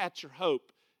you don't attach your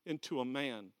hope into a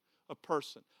man, a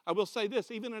person. I will say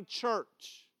this, even in a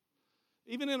church,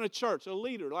 a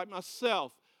leader like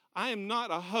myself, I am not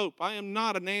a hope. I am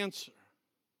not an answer.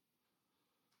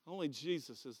 Only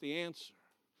Jesus is the answer.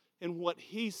 And what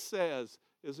he says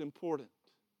is important.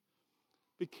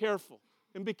 Be careful.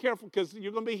 And be careful because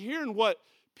you're going to be hearing what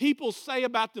people say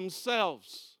about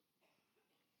themselves.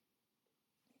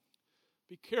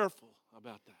 Be careful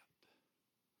about that.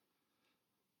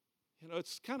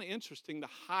 It's kind of interesting. The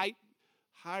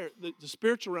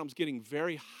spiritual realm's getting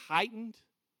very heightened.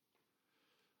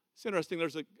 It's interesting.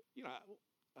 There's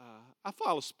I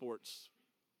follow sports.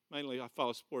 Mainly, I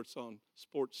follow sports on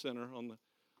Sports Center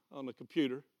on the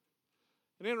computer.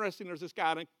 And interesting, there's this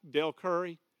guy,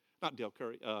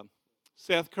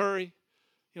 Seth Curry.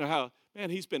 You know how, man,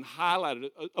 he's been highlighted,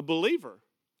 a believer.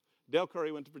 Dale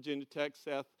Curry went to Virginia Tech.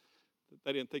 Seth,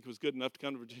 they didn't think it was good enough to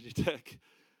come to Virginia Tech.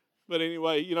 But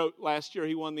anyway, last year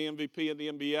he won the MVP in the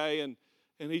NBA,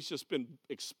 and he's just been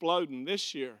exploding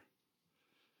this year.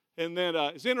 And then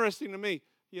it's interesting to me,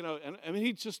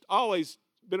 he's just always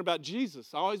been about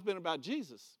Jesus,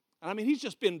 And he's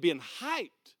just been being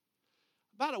hyped.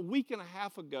 About a week and a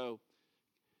half ago,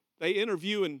 they were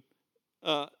interviewing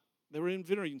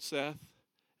Seth,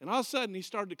 and all of a sudden he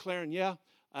started declaring,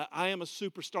 I am a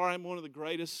superstar, I'm one of the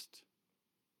greatest.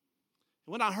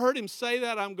 And when I heard him say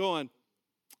that, I'm going,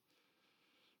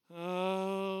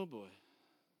 oh boy.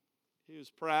 He was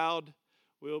proud,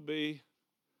 will be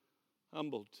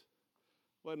humbled.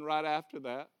 Wasn't right after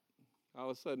that. All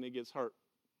of a sudden he gets hurt.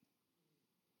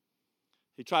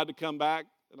 He tried to come back,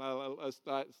 and it's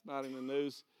not in the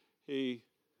news. He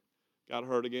got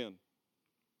hurt again.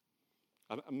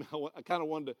 I kind of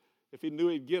wondered if he knew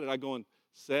he'd get it. I'm going,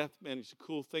 Seth, man, it's a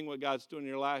cool thing what God's doing in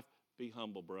your life. Be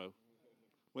humble, bro.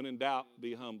 When in doubt,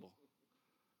 be humble.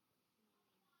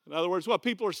 In other words, what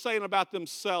people are saying about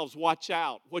themselves, watch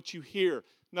out, what you hear.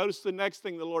 Notice the next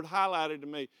thing the Lord highlighted to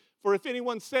me. For if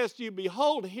anyone says to you,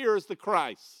 behold, here is the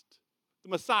Christ, the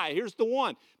Messiah, here's the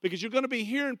one. Because you're going to be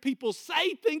hearing people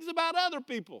say things about other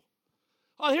people.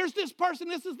 Oh, here's this person,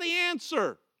 this is the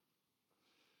answer.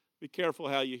 Be careful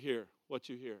how you hear, what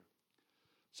you hear.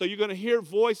 So you're going to hear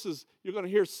voices, you're going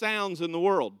to hear sounds in the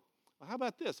world. Well, how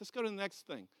about this? Let's go to the next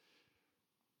thing.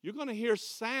 You're going to hear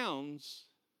sounds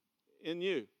in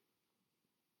you.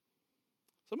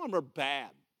 Some of them are bad.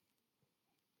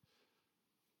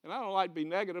 And I don't like to be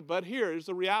negative, but here's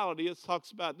the reality. It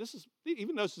talks about, this is,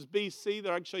 even though this is BC,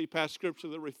 there I can show you past scripture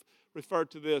that refer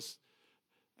to this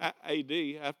AD,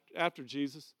 after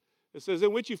Jesus. It says,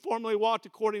 in which you formerly walked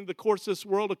according to the course of this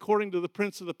world, according to the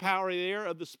prince of the power of the air,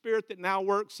 of the spirit that now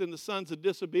works in the sons of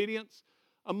disobedience.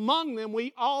 Among them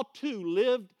we all too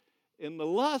lived in the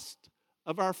lust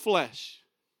of our flesh,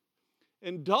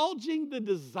 indulging the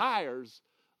desires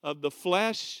of the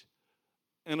flesh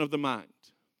and of the mind.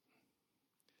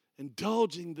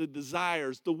 Indulging the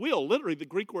desires, the will, literally the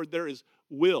Greek word there is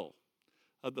will,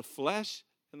 of the flesh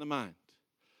and the mind.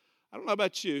 I don't know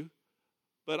about you,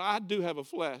 but I do have a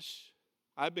flesh.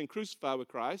 I've been crucified with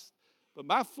Christ, but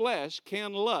my flesh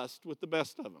can lust with the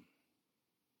best of them.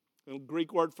 The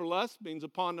Greek word for lust means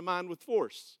upon the mind with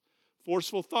force,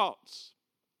 forceful thoughts.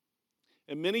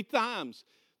 And many times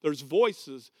there's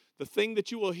voices. The thing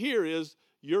that you will hear is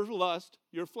your lust,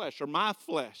 your flesh, or my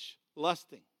flesh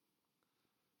lusting.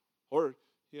 Or,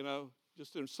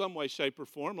 just in some way, shape, or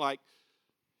form, like,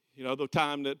 the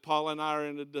time that Paul and I are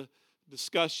in a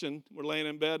discussion, we're laying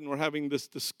in bed and we're having this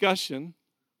discussion.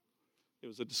 It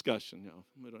was a discussion,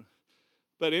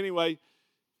 But anyway,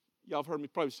 y'all have heard me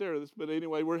probably say this, but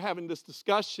anyway, we're having this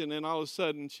discussion, and all of a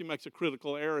sudden she makes a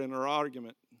critical error in her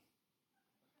argument.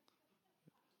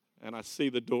 And I see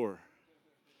the door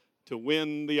to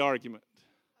win the argument.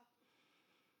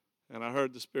 And I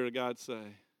heard the Spirit of God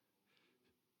say,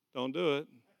 don't do it.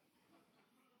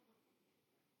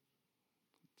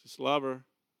 Just love her.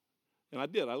 And I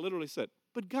did. I literally said,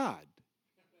 but God.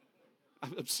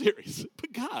 I'm serious.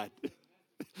 But God.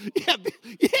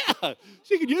 Yeah.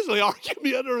 She could usually argue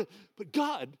me under it. But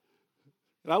God.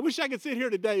 And I wish I could sit here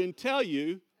today and tell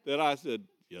you that I said,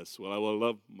 yes, well, I will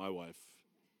love my wife.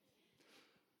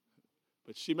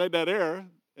 But she made that error,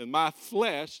 and my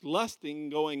flesh, lusting,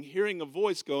 going, hearing a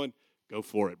voice going, go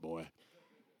for it, boy.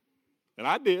 And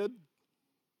I did.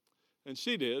 And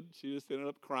she did. She just ended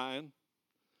up crying.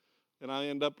 And I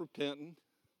ended up repenting.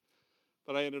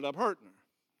 But I ended up hurting her.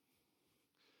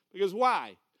 Because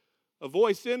why? A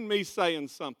voice in me saying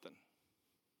something.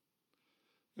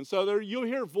 And so there you'll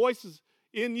hear voices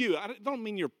in you. I don't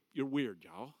mean you're weird,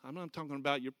 y'all. I'm not talking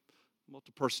about your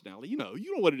multi-personality. You know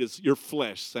what it is your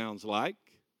flesh sounds like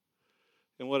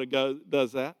and what it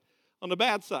does that on the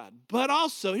bad side. But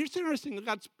also, here's the interesting thing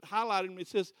God's highlighted me. It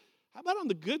says, how about on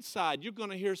the good side, you're going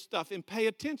to hear stuff and pay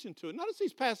attention to it. Notice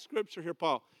these past scripture here,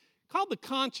 Paul, called the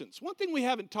conscience. One thing we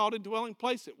haven't taught in Dwelling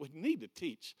Place that we need to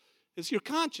teach is your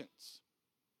conscience.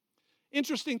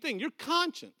 Interesting thing, your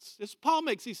conscience. As Paul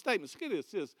makes these statements, look at this.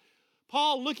 It says,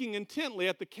 Paul, looking intently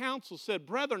at the council, said,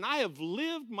 brethren, I have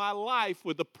lived my life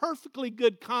with a perfectly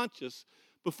good conscience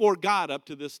before God up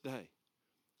to this day.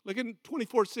 Look at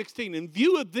 24:16. In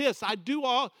view of this, I do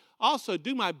also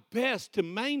do my best to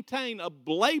maintain a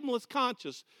blameless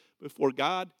conscience before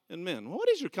God and men. Well, what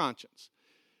is your conscience?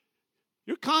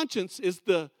 Your conscience is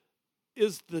the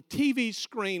TV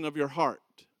screen of your heart.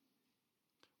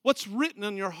 What's written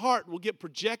in your heart will get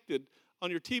projected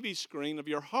on your TV screen of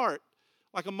your heart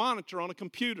like a monitor on a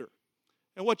computer.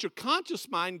 And what your conscious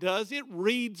mind does, it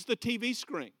reads the TV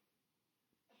screen.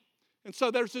 And so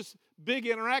there's this big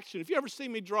interaction. If you ever see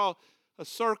me draw a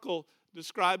circle,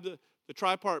 describe the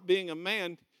tripart being a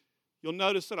man, you'll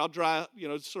notice that I'll draw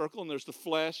a circle, and there's the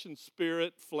flesh and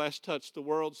spirit. Flesh touch the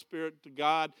world, spirit to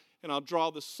God. And I'll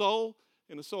draw the soul,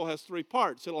 and the soul has three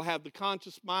parts. It'll have the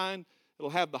conscious mind,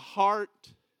 it'll have the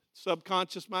heart,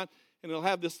 subconscious mind, and it'll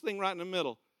have this thing right in the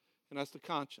middle, and that's the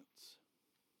conscience.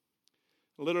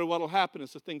 Literally what will happen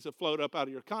is the things that float up out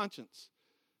of your conscience,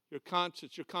 your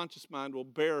conscious mind will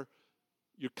bear,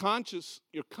 your conscience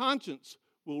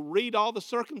will read all the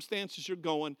circumstances you're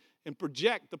going and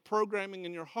project the programming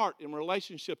in your heart in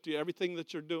relationship to everything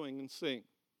that you're doing and seeing.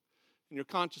 And your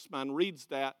conscious mind reads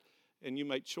that, and you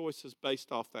make choices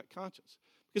based off that conscience.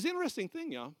 Because the interesting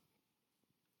thing, y'all,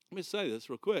 let me say this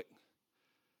real quick.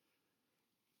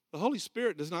 The Holy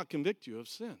Spirit does not convict you of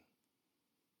sin.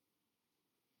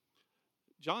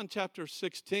 John chapter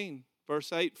 16,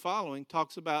 verse 8 following,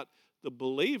 talks about the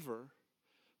believer.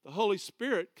 The Holy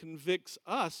Spirit convicts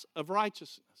us of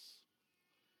righteousness.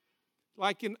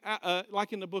 Like in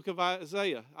the book of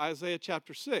Isaiah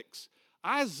chapter 6.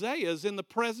 Isaiah is in the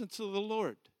presence of the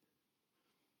Lord.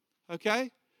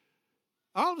 Okay?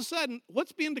 All of a sudden,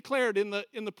 what's being declared in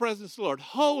the presence of the Lord?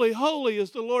 Holy, holy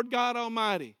is the Lord God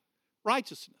Almighty.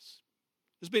 Righteousness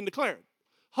is being declared.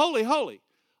 Holy, holy.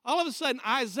 All of a sudden,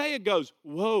 Isaiah goes,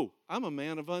 whoa, I'm a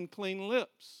man of unclean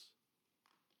lips.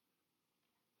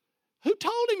 Who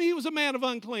told him he was a man of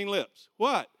unclean lips?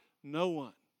 What? No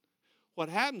one. What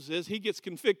happens is he gets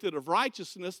convicted of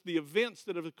righteousness, the events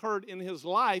that have occurred in his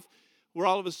life, where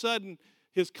all of a sudden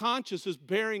his conscience is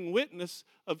bearing witness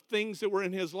of things that were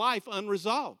in his life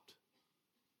unresolved.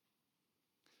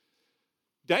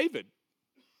 David,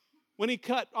 when he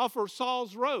cut off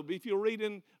Saul's robe, if you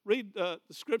read the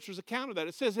scripture's account of that,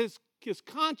 it says his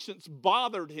conscience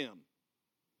bothered him.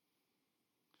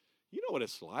 You know what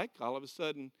it's like. All of a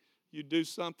sudden, you do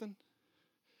something,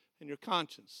 and your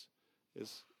conscience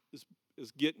is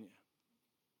getting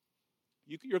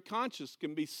you. Your conscience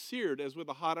can be seared as with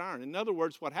a hot iron. In other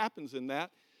words, what happens in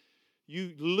that,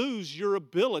 you lose your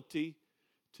ability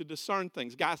to discern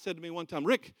things. A guy said to me one time,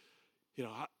 Rick,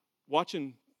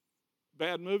 watching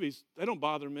bad movies, they don't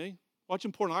bother me.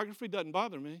 Watching pornography doesn't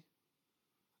bother me.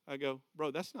 I go,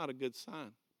 bro, that's not a good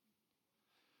sign.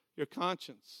 Your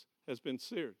conscience has been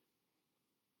seared.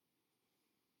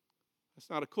 That's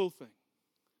not a cool thing.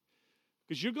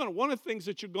 Because one of the things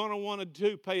that you're going to want to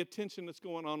do, pay attention that's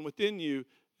going on within you,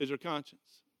 is your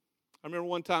conscience. I remember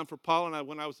one time for Paul and I,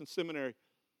 when I was in seminary,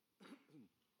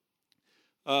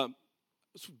 it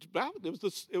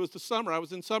was the summer. I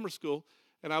was in summer school,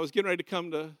 and I was getting ready to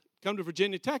come to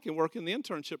Virginia Tech and work in the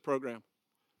internship program.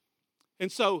 And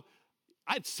so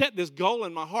I'd set this goal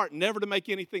in my heart, never to make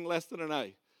anything less than an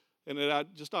A. And that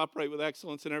I'd just operate with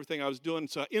excellence in everything I was doing,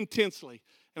 so intensely.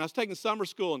 And I was taking summer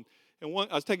school, and I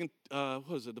was taking, I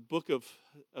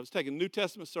was taking New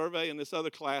Testament survey in this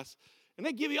other class. And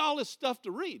they give you all this stuff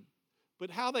to read. But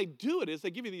how they do it is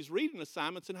they give you these reading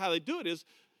assignments, and how they do it is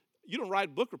you don't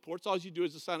write book reports. All you do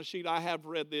is assign a sheet. I have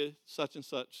read the such and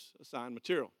such assigned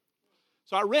material.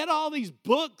 So I read all these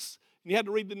books, and you had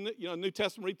to read the New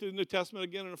Testament, read through the New Testament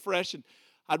again and afresh. And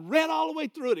I'd read all the way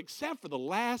through it except for the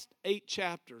last 8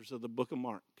 chapters of the book of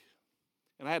Mark.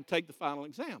 And I had to take the final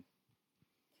exam.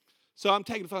 So I'm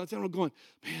taking the final exam, and I'm going,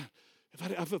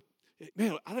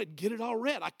 man, I didn't get it all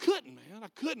read. I couldn't, man. I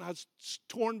couldn't. I was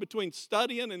torn between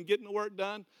studying and getting the work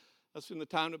done. That's in the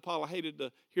time that Paula hated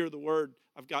to hear the word.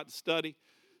 I've got to study.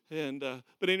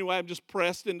 But anyway, I'm just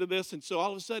pressed into this. And so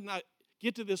all of a sudden, I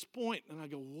get to this point, and I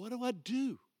go, what do I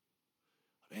do?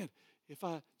 Man, if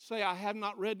I say I have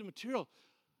not read the material,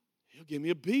 he'll give me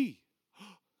a B. Oh,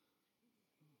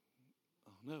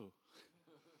 no.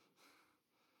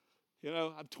 You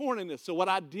know, I'm torn in this. So what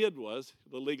I did was,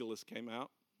 the legalist came out,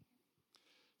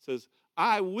 says,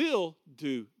 I will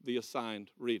do the assigned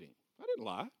reading. I didn't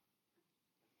lie.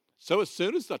 So as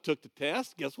soon as I took the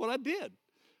test, guess what I did?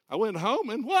 I went home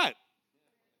and what?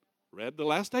 Read the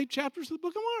last 8 chapters of the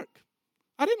book of Mark.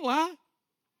 I didn't lie.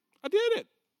 I did it.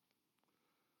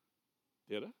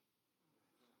 Did I?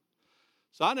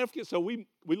 So I never forget. So we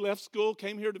left school,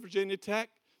 came here to Virginia Tech,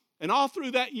 and all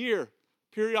through that year,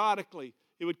 periodically,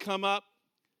 it would come up,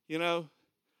 you know,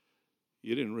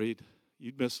 you didn't read.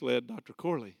 You misled Dr.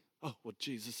 Corley. Oh, well,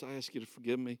 Jesus, I ask you to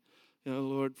forgive me. You know,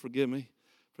 Lord, forgive me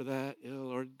for that. Yeah,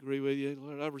 Lord, agree with you.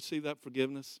 Lord, I received that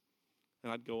forgiveness.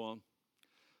 And I'd go on.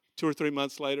 2 or 3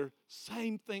 months later,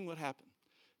 same thing would happen.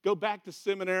 Go back to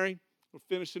seminary. We're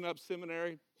finishing up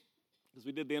seminary because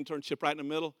we did the internship right in the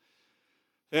middle.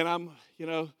 And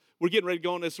we're getting ready to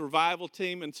go on this revival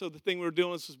team. And so the thing we were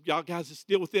doing is, y'all guys, just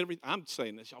deal with everything. I'm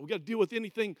saying this, y'all. We got to deal with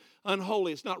anything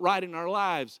unholy. It's not right in our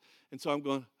lives. And so I'm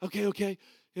going, okay.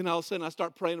 And all of a sudden I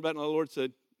start praying about it. And the Lord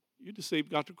said, you deceived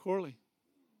Dr. Corley.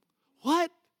 What?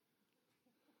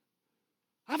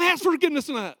 I've asked for forgiveness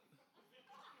in that.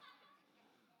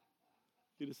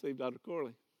 You deceived Dr.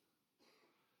 Corley.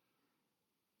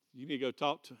 You need to go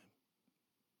talk to him.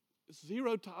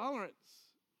 Zero tolerance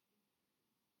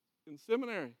in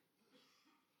seminary.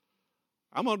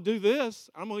 I'm going to do this.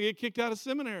 I'm going to get kicked out of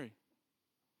seminary.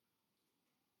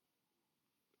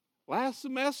 Last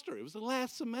semester. It was the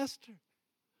last semester.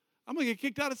 I'm going to get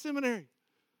kicked out of seminary.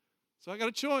 So I got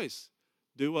a choice.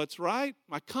 Do what's right.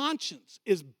 My conscience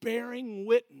is bearing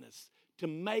witness to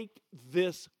make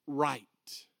this right.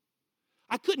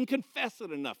 I couldn't confess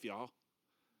it enough, y'all,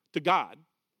 to God.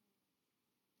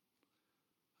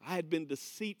 I had been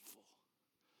deceitful.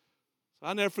 So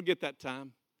I'll never forget that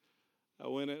time. I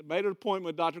went in, made an appointment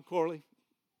with Dr. Corley.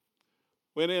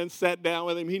 Went in, sat down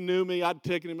with him. He knew me. I'd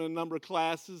taken him in a number of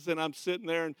classes, and I'm sitting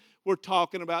there, and we're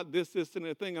talking about this, and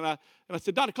the thing. And I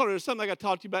said, Dr. Corley, there's something I got to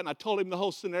talk to you about. And I told him the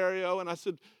whole scenario, and I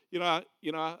said, I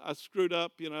screwed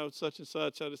up, such and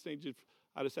such. I just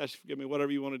ask you to forgive me,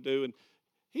 whatever you want to do. And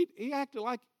he acted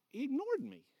like he ignored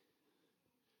me.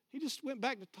 He just went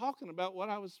back to talking about what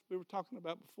we were talking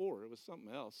about before. It was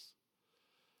something else.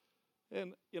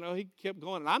 And, he kept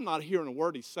going. And I'm not hearing a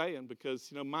word he's saying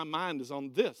because, my mind is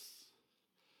on this.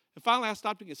 And finally I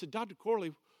stopped him and said, Dr.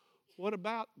 Corley, what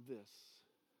about this?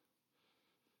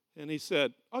 And he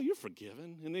said, oh, you're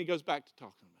forgiven. And then he goes back to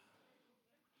talking about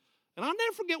it. And I'll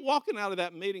never forget walking out of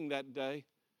that meeting that day.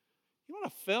 You know what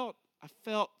I felt? I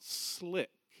felt slick.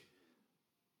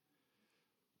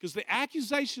 Because the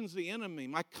accusations of the enemy,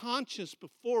 my conscience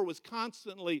before was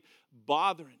constantly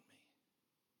bothering me.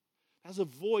 As a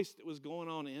voice that was going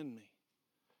on in me.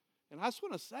 And I just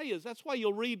want to say is that's why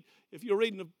you'll read, if you're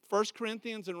reading 1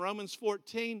 Corinthians and Romans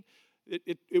 14,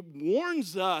 it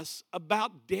warns us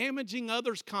about damaging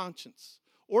others' conscience.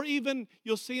 Or even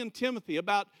you'll see in Timothy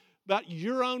about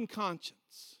your own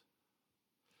conscience.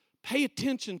 Pay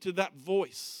attention to that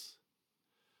voice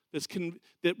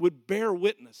that would bear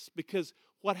witness. Because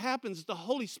what happens is the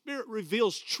Holy Spirit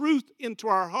reveals truth into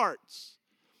our hearts.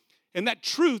 And that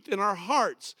truth in our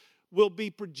hearts will be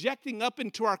projecting up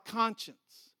into our conscience.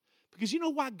 Because you know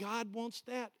why God wants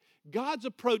that? God's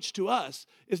approach to us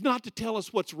is not to tell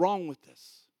us what's wrong with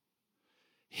us.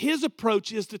 His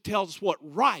approach is to tell us what's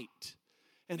right.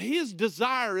 And His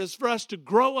desire is for us to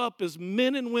grow up as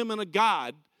men and women of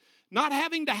God, not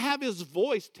having to have His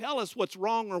voice tell us what's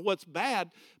wrong or what's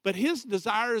bad, but His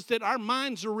desire is that our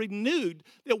minds are renewed,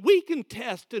 that we can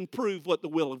test and prove what the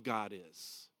will of God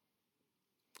is.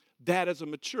 That is a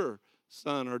mature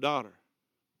son or daughter.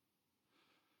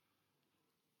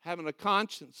 Having a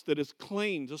conscience that is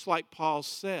clean, just like Paul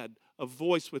said, a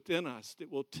voice within us that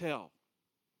will tell,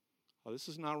 oh, this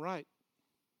is not right.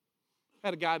 I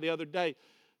had a guy the other day,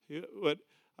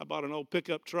 I bought an old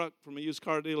pickup truck from a used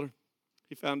car dealer.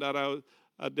 He found out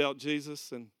I dealt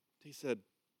Jesus, and he said,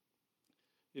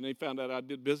 he found out I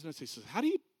did business. He says, how do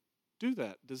you do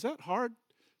that? Is that hard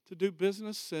to do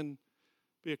business and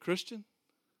be a Christian?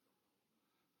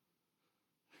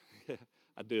 Yeah,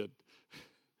 I did.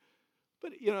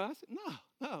 But, I said,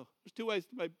 no. There's two ways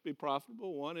to be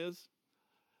profitable. One is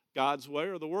God's way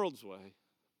or the world's way.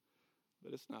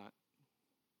 But it's not.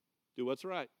 Do what's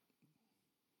right.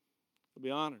 You'll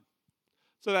be honored.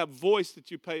 So that voice that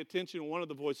you pay attention to, one of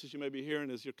the voices you may be hearing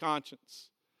is your conscience.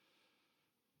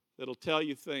 That'll tell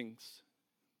you things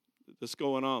that's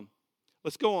going on.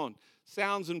 Let's go on.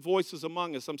 Sounds and voices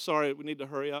among us. I'm sorry, we need to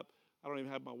hurry up. I don't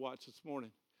even have my watch this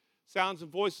morning. Sounds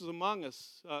and voices among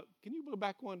us. Can you go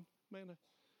back one, Amanda?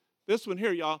 This one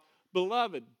here, y'all.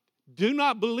 Beloved, do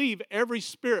not believe every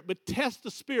spirit, but test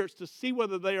the spirits to see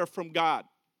whether they are from God.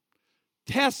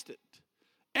 Test it.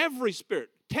 Every spirit.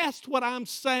 Test what I'm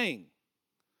saying.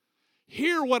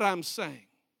 Hear what I'm saying.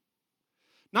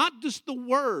 Not just the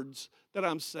words that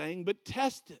I'm saying, but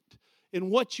test it in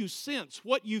what you sense,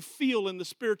 what you feel in the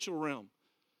spiritual realm.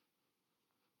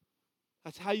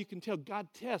 That's how you can tell. God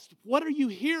tests. What are you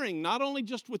hearing? Not only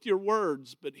just with your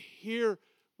words, but hear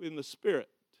in the spirit.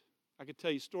 I could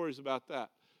tell you stories about that,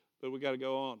 but we got to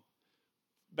go on.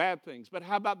 Bad things. But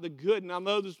how about the good? Now,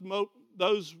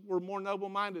 those were more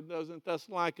noble-minded, those in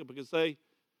Thessalonica, because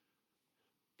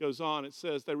goes on, it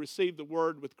says, they received the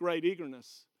word with great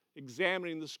eagerness,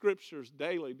 examining the scriptures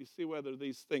daily to see whether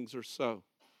these things are so.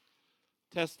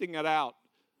 Testing it out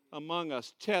among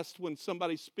us. Test when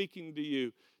somebody's speaking to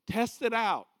you. Test it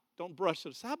out. Don't brush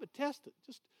it aside, but test it.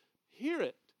 Just hear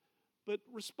it, but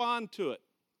respond to it.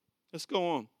 Let's go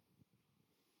on.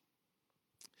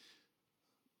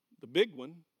 The big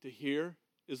one to hear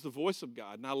is the voice of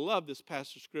God. And I love this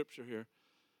passage of scripture here.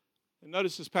 And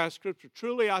notice this passage of scripture.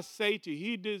 Truly I say to you,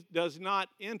 he does not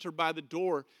enter by the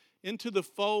door into the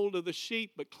fold of the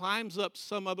sheep, but climbs up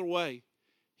some other way.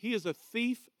 He is a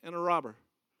thief and a robber.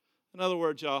 In other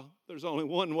words, y'all, there's only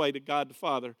one way to God the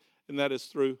Father, and that is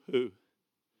through who?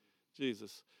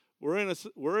 Jesus. We're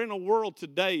in a world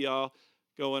today, y'all,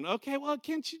 going, okay, well,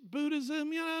 can't you, Buddhism,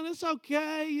 it's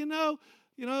okay,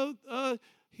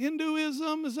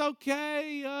 Hinduism is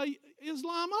okay,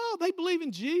 Islam, they believe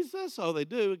in Jesus. Oh, they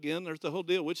do. Again, there's the whole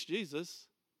deal, which Jesus?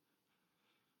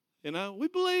 We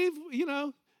believe,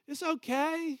 it's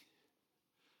okay.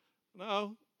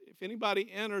 No, if anybody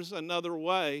enters another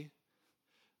way,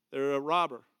 they're a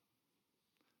robber.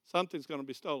 Something's going to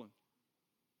be stolen.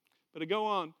 But to go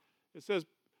on, it says,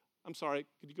 I'm sorry,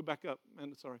 could you go back up?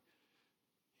 Man, sorry.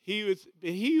 He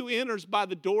who enters by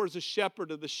the door is a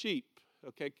shepherd of the sheep.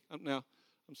 Okay, now,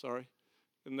 I'm sorry.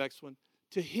 The next one.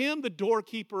 To him the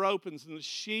doorkeeper opens, and the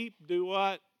sheep do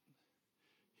what?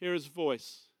 Hear his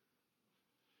voice.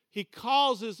 He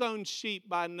calls his own sheep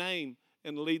by name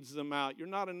and leads them out. You're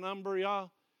not a number,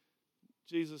 y'all.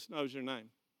 Jesus knows your name.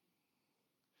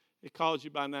 He calls you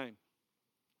by name.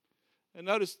 And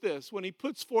notice this. When he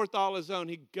puts forth all his own,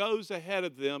 he goes ahead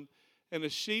of them, and the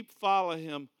sheep follow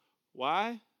him.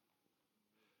 Why?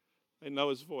 They know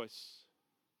his voice.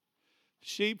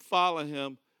 Sheep follow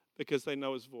him because they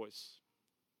know his voice.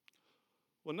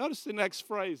 Well, notice the next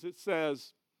phrase. It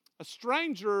says, a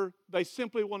stranger they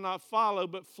simply will not follow,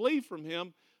 but flee from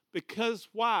him. Because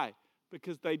why?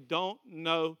 Because they don't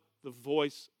know the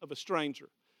voice of a stranger.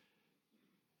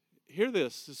 Hear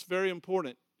this. It's very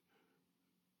important.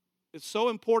 It's so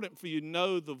important for you to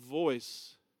know the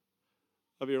voice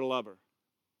of your lover,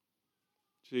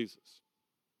 Jesus.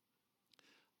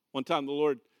 One time the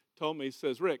Lord told me, he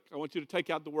says, Rick, I want you to take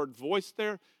out the word voice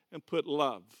there and put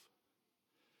love.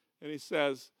 And he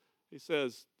says,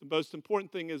 the most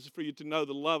important thing is for you to know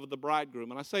the love of the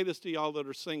bridegroom. And I say this to y'all that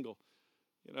are single,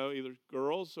 either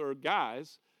girls or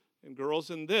guys. And girls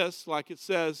in this, like it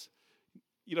says,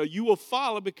 you will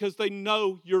follow because they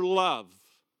know your love.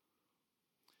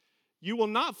 You will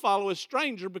not follow a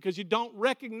stranger because you don't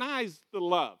recognize the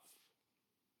love.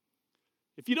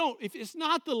 If it's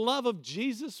not the love of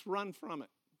Jesus, run from it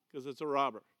because it's a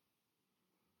robber.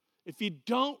 If you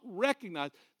don't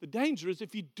recognize, the danger is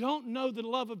if you don't know the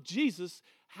love of Jesus,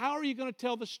 how are you going to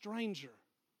tell the stranger?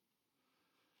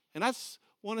 And that's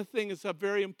one of the things that's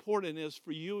very important is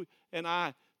for you and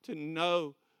I to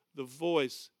know the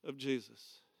voice of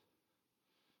Jesus,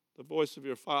 the voice of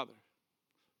your Father.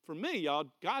 For me, y'all,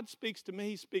 God speaks to me,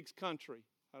 he speaks country.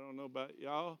 I don't know about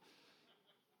y'all.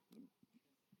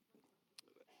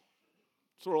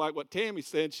 Sort of like what Tammy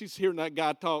said, she's hearing that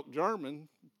guy talk German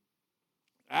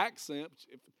accent.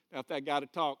 If that guy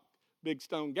had talked Big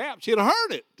Stone Gap, she'd have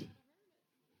heard it.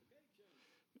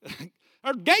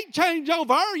 Her gate change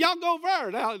over there, y'all go over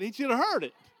there. Now, he should have heard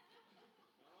it.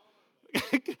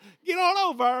 Get on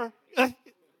over.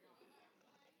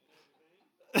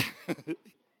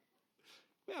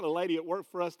 We had a lady that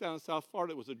worked for us down in South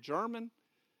Florida. It was a German,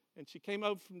 and she came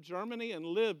over from Germany and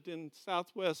lived in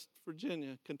Southwest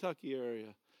Virginia, Kentucky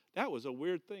area. That was a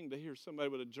weird thing to hear somebody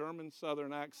with a German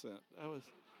Southern accent.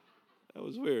 That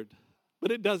was weird.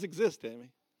 But it does exist,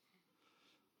 Tammy.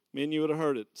 Me and you would have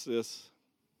heard it, sis.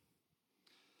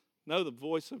 Know the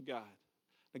voice of God.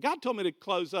 Now, God told me to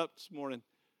close up this morning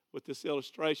with this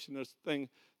illustration, this thing.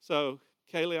 So,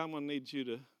 Kaylee, I'm going to need you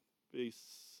to be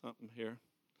something here.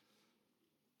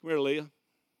 Come here, Leah.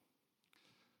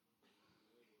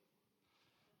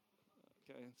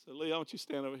 Okay, so Leah, I want you to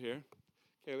stand over here.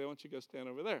 Kaylee, I want you to go stand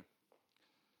over there.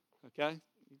 Okay?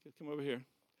 You can come over here.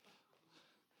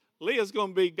 Leah's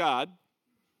going to be God.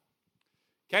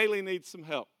 Kaylee needs some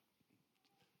help.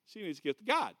 She needs to get to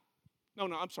God. No,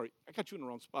 I'm sorry. I got you in the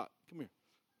wrong spot. Come here.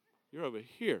 You're over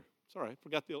here. Sorry, I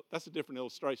forgot that's a different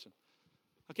illustration.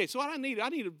 Okay, so what I need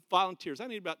volunteers. I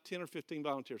need about 10 or 15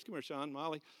 volunteers. Come here, Sean,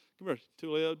 Molly. Come here,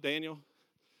 Tulio, Daniel.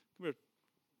 Come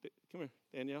here,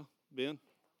 Danielle, Ben.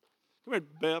 Come here,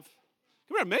 Bev.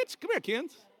 Come here, Mitch. Come here,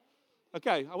 Kens.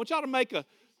 Okay, I want y'all to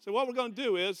so what we're going to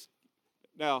do is,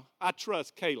 now, I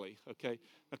trust Kaylee, okay?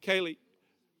 Now, Kaylee,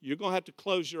 you're going to have to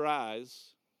close your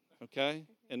eyes, okay,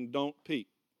 and don't peek.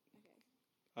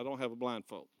 I don't have a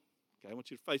blindfold. Okay, I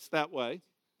want you to face that way.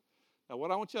 Now,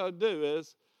 what I want y'all to do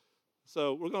is,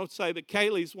 so we're going to say that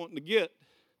Kaylee's wanting to get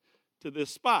to this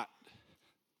spot.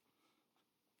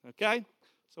 Okay?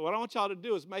 So what I want y'all to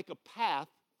do is make a path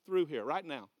through here right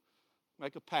now.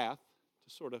 Make a path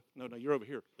to sort of, no, you're over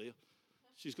here, Leah.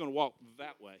 She's going to walk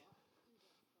that way.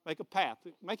 Make a path.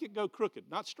 Make it go crooked,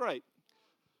 not straight.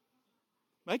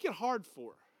 Make it hard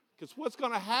for her. Because what's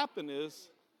going to happen is,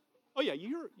 oh, yeah,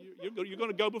 you're going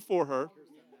to go before her.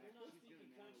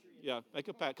 Yeah, make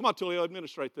a path. Come on, Tulio,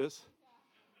 administrate this.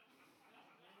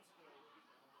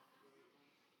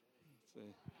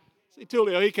 See,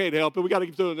 Tulio, he can't help it. We got to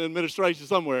get through an administration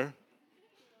somewhere.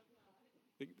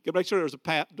 Make sure there's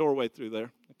a doorway through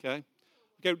there, okay?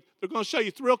 Okay, they're going to show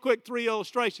you real quick 3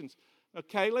 illustrations. Now,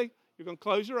 Kaylee, you're going to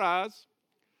close your eyes.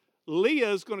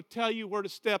 Leah is going to tell you where to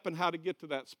step and how to get to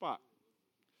that spot.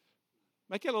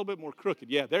 Make it a little bit more crooked.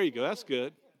 Yeah, there you go. That's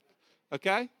good.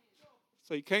 Okay?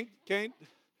 So you can't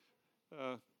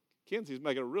Kenzie's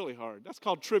making it really hard. That's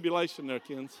called tribulation there,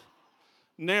 Kenz.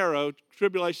 Narrow.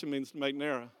 Tribulation means to make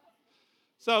narrow.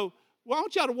 So I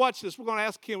want y'all to watch this. We're going to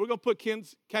ask Ken. We're going to put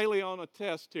Kaylee on a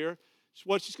test here.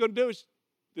 What she's going to do is,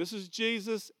 this is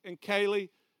Jesus and Kaylee.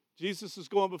 Jesus is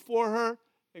going before her,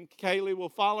 and Kaylee will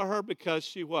follow her because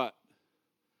she what?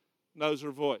 Knows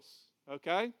her voice.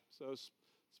 Okay? So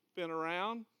spin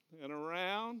around and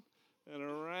around and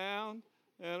around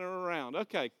and around.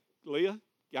 Okay, Leah,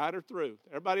 guide her through.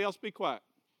 Everybody else be quiet.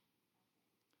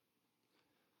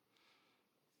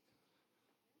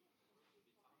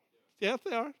 Yes,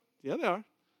 they are. Yeah, they are.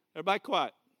 Everybody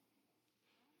quiet.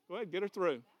 Go ahead, get her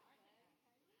through.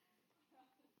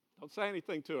 Don't say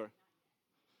anything to her.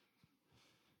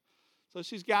 So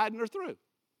she's guiding her through.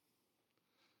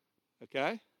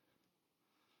 Okay?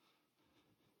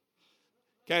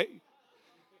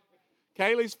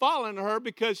 Kaylee's following her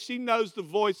because she knows the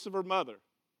voice of her mother.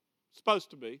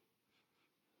 Supposed to be.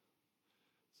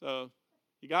 So,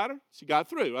 you got her? She got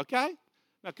through, okay?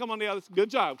 Now come on the other side.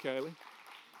 Good job, Kaylee.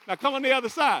 Now come on the other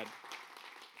side.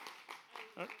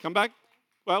 All right, come back.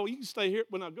 Well, you can stay here.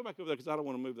 Well, no, go back over there because I don't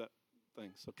want to move that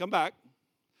thing. So come back.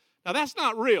 Now that's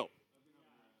not real.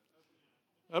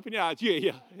 Open your eyes.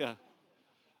 Yeah.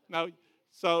 Now,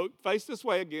 so face this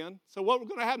way again. So what we're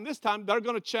going to happen this time, they're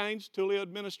going to change. Tulio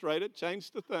administrate it,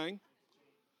 change the thing.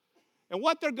 And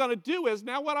what they're going to do is,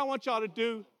 now what I want y'all to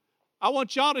do, I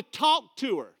want y'all to talk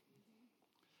to her.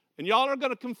 And y'all are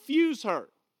going to confuse her.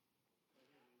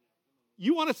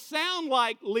 You want to sound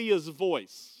like Leah's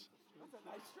voice.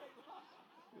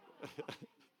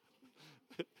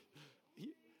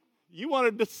 You want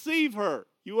to deceive her.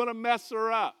 You want to mess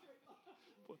her up.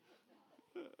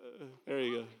 There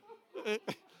you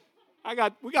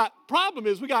go. Problem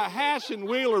is we got Hash and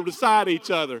Wheeler beside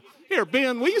each other. Here,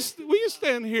 Ben, will you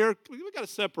stand here? We got to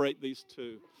separate these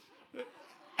two.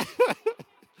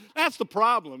 That's the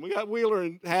problem. We got Wheeler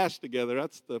and Hash together.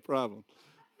 That's the problem.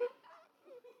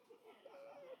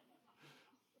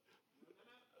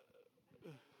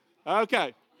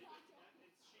 Okay.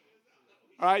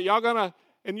 All right, y'all gonna,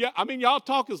 and yeah, I mean, y'all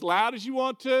talk as loud as you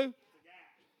want to.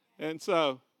 And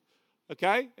so,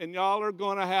 okay, and y'all are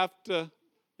gonna have to,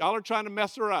 y'all are trying to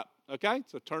mess her up. Okay,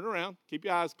 so turn around, keep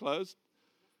your eyes closed.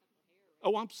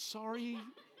 Oh, I'm sorry,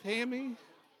 Tammy.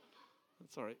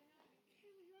 That's all right.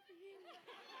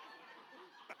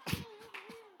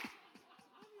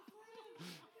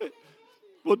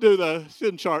 We'll do the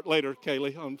sin chart later,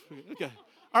 Kaylee. Okay.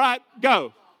 All right,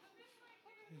 go.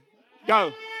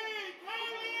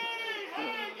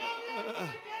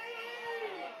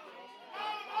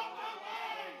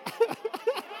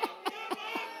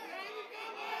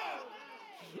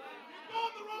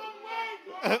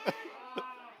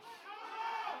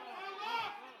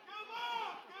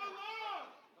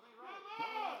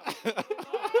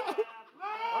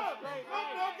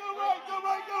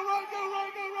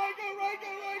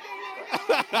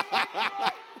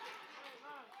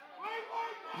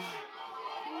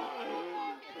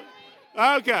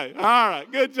 Okay, all right.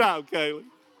 Good job, Kaylee.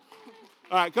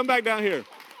 All right, come back down here.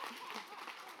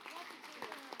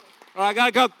 All right,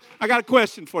 I got a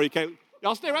question for you, Kaylee.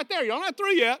 Y'all stay right there. Y'all not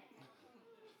through yet.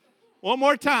 One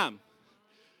more time.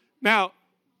 Now,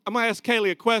 I'm going to ask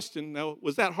Kaylee a question. Now,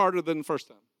 was that harder than the first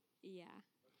time? Yeah,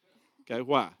 Okay,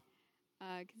 why?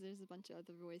 because there's a bunch of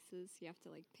other voices. You have to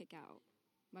like pick out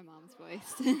my mom's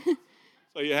voice.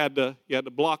 So you had to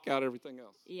block out everything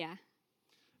else. Yeah.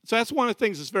 So that's one of the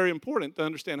things that's very important to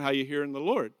understand how you hear in the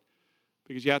Lord,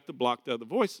 because you have to block the other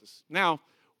voices. Now,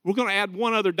 we're going to add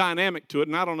one other dynamic to it,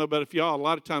 and I don't know about if y'all, a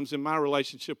lot of times in my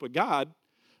relationship with God,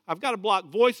 I've got to block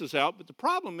voices out, but the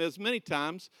problem is many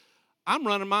times I'm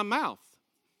running my mouth.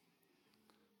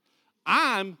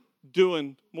 I'm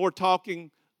doing more talking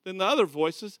than the other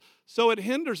voices, so it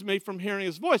hinders me from hearing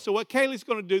his voice. So what Kaylee's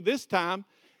going to do this time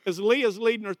is Leah's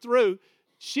leading her through.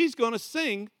 She's going to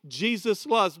sing, Jesus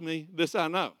Loves Me, This I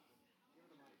Know.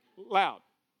 Loud.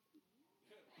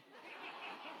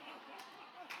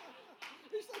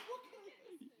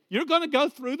 You're going to go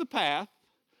through the path,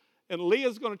 and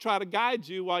Leah's going to try to guide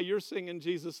you while you're singing,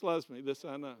 Jesus Loves Me, This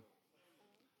I Know.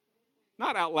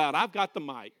 Not out loud. I've got the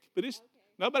mic, but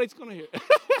nobody's going to hear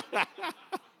it.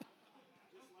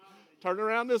 Turn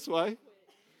around this way.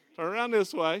 Turn around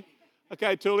this way.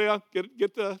 Okay, Tulia,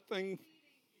 get the thing.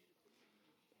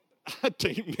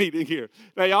 Team meeting here.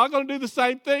 Now, y'all going to do the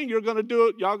same thing. You're going to do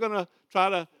it. Y'all going to try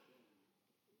to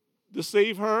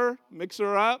deceive her, mix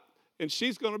her up, and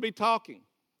she's going to be talking.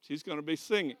 She's going to be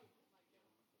singing.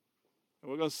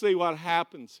 And we're going to see what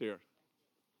happens here.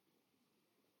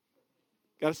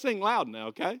 Got to sing loud now,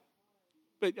 okay?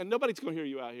 And nobody's going to hear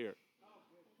you out here.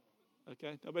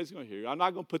 Okay? Nobody's going to hear you. I'm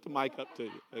not going to put the mic up to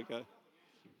you, okay?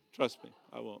 Trust me,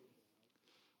 I won't.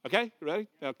 Okay, you ready?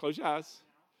 Now close your eyes.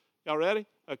 Y'all ready?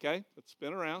 Okay, let's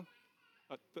spin around.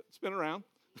 Spin around.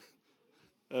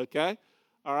 Okay,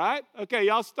 all right. Okay,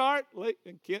 y'all start.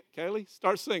 And Kaylee,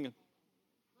 start singing.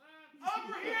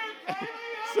 Over here, Kaylee.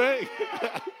 Sing.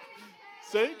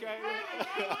 Sing,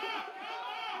 Kaylee.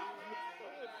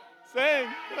 Sing.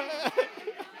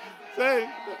 Sing.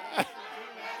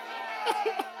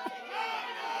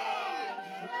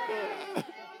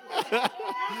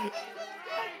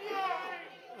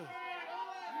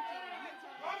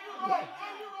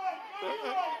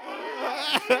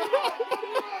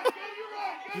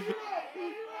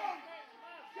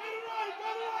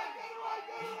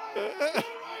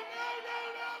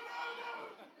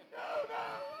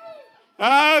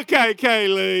 Okay,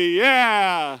 Kaylee,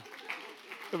 yeah.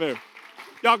 Come here.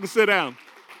 Y'all can sit down.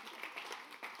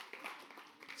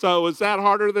 So was that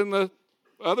harder than the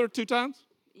other two times?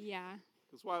 Yeah.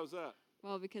 Because why was that?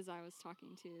 Well, because I was talking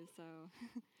too, so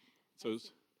So it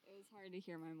was hard to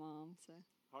hear my mom. So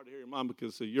hard to hear your mom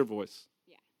because of your voice.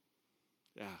 yeah.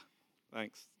 Yeah.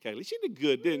 Thanks, Kaylee. She did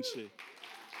good, didn't she?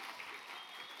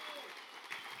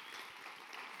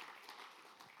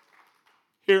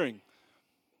 Hearing.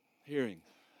 And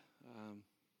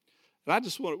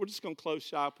we're just going to close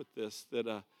shop with this, that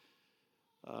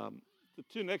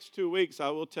the next 2 weeks, I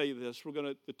will tell you this,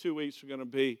 the 2 weeks are going to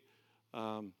be,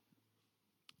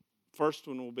 first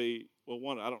one will be,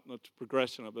 one, I don't know the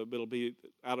progression of it, but it'll be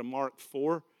out of Mark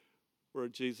 4, where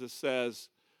Jesus says,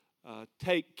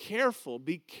 be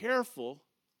careful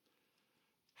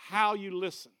how you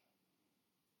listen.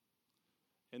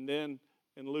 And then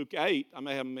in Luke 8, I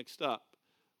may have them mixed up,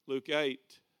 Luke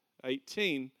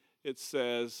 8:18, it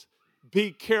says,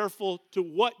 be careful to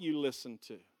what you listen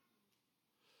to.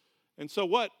 And so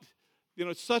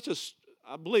it's such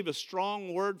I believe a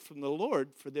strong word from the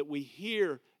Lord for that we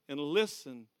hear and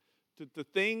listen to the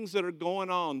things that are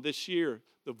going on this year,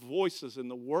 the voices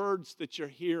and the words that you're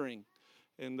hearing,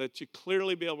 and that you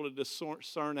clearly be able to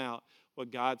discern out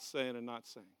what God's saying and not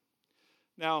saying.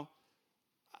 Now,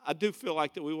 I do feel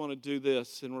like that we want to do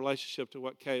this in relationship to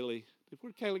what Kaylee.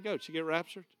 Where did Kaylee go? Did she get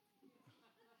raptured?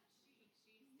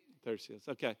 There she is.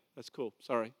 Okay, that's cool.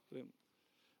 Sorry.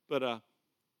 But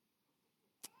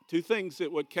two things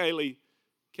that what Kaylee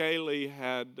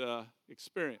had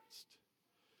experienced.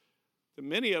 The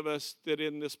many of us that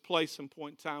in this place and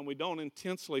point in time, we don't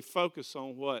intensely focus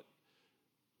on what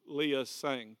Leah is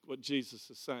saying, what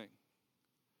Jesus is saying.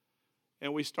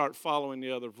 And we start following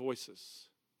the other voices.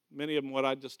 Many of them what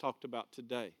I just talked about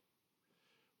today.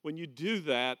 When you do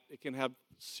that, it can have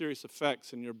serious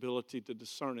effects in your ability to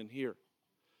discern and hear.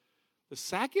 The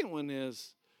second one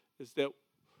is that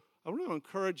I want to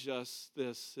encourage us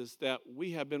this is that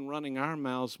we have been running our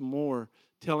mouths more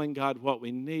telling God what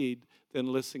we need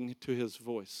than listening to his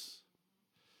voice.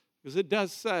 Because it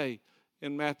does say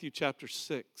in Matthew chapter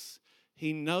 6,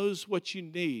 he knows what you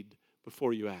need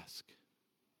before you ask.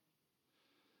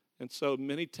 And so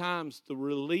many times the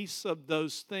release of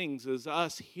those things is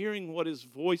us hearing what his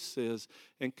voice is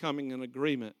and coming in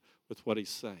agreement with what he's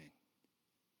saying.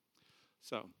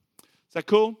 So, is that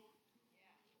cool?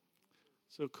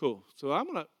 So cool. So I'm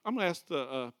gonna ask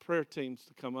the prayer teams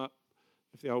to come up.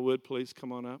 If y'all would, please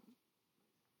come on up.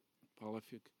 Paul,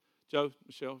 if you, Joe,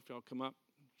 Michelle, if y'all come up.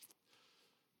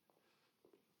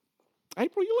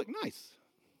 April, you look nice.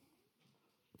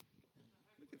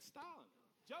 Look at styling.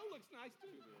 Joe looks nice too.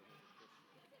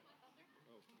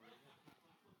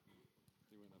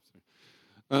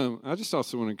 I just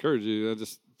also want to encourage you. I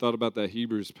just thought about that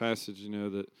Hebrews passage.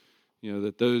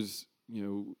 That those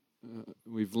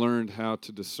we've learned how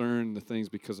to discern the things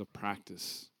because of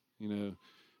practice.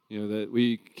 That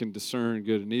we can discern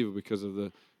good and evil because of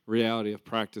the reality of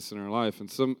practice in our life. And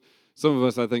some of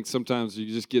us, I think, sometimes you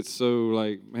just get so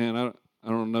like, man, I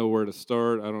don't know where to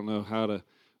start. I don't know how to.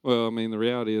 Well, I mean, the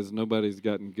reality is nobody's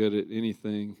gotten good at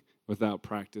anything without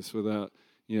practice, without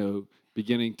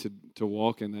beginning to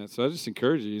walk in that. So I just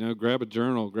encourage you, grab a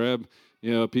journal, grab,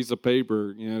 a piece of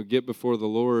paper, get before the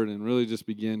Lord and really just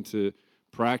begin to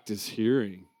practice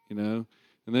hearing, and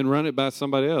then run it by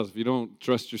somebody else. If you don't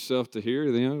trust yourself to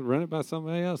hear, then run it by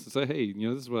somebody else and say, hey,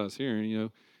 this is what I was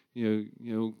hearing,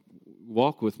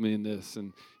 walk with me in this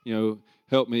and,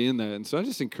 help me in that. And so I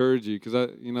just encourage you because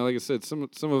like I said, some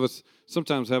of us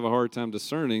sometimes have a hard time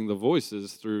discerning the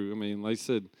voices through, like I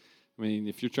said,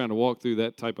 if you're trying to walk through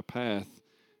that type of path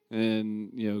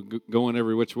and, going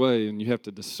every which way and you have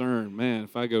to discern, man,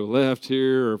 if I go left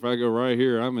here or if I go right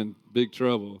here, I'm in big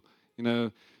trouble.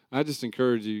 I just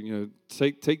encourage you,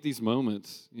 take these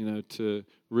moments, to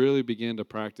really begin to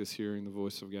practice hearing the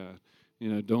voice of God.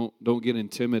 Don't get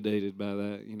intimidated by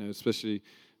that, especially,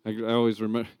 I always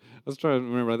remember, I was trying to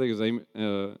remember, I think it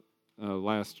was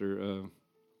Laster,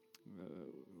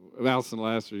 Allison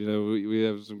Laster, we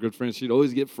have some good friends. She'd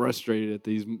always get frustrated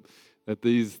at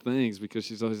these things because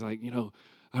she's always like,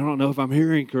 I don't know if I'm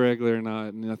hearing correctly or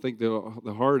not. And I think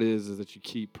the heart is that you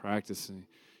keep practicing,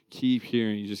 keep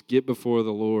hearing. You just get before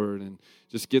the Lord and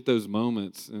just get those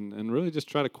moments and really just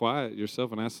try to quiet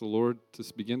yourself and ask the Lord to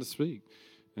begin to speak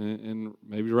and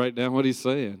maybe write down what he's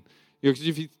saying. Because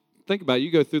if you think about it,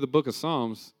 you go through the book of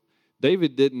Psalms,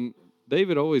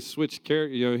 David always switched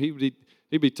character.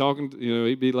 He'd be talking,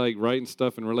 he'd be like writing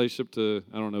stuff in relationship to,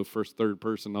 I don't know, first, third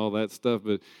person, all that stuff,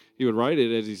 but he would write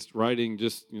it as he's writing,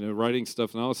 just, writing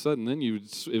stuff, and all of a sudden then it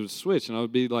would switch, and it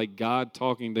would be like God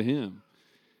talking to him.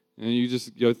 And you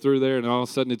just go through there, and all of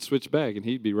a sudden it'd switch back, and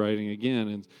he'd be writing again.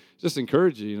 And just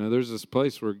encourage you, there's this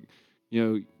place where,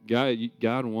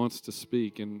 God wants to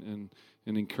speak and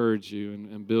encourage you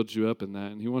and build you up in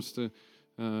that, and he wants to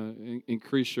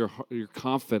increase your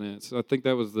confidence. I think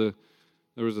there was a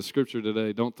scripture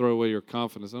today, don't throw away your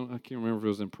confidence. I can't remember if it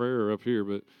was in prayer or up here,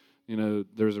 but,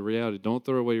 there's a reality. Don't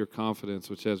throw away your confidence,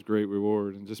 which has great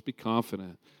reward, and just be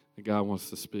confident that God wants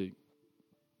to speak.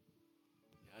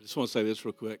 I just want to say this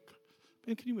real quick.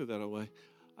 Ben, can you move that away?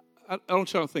 I don't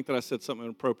try to think that I said something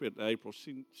inappropriate to April.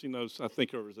 She knows I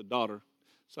think of her as a daughter,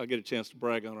 so I get a chance to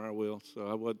brag on her, I will. So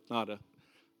I was not a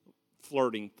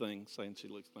flirting thing saying she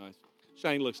looks nice.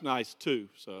 Shane looks nice too,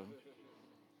 so.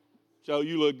 Joe,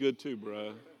 you look good too,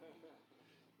 bro.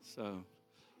 So,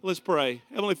 let's pray.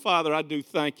 Heavenly Father, I do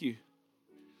thank you,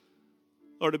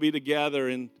 Lord, to be together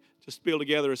and just be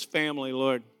together as family,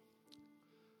 Lord.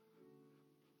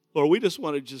 Lord, we just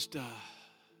want to just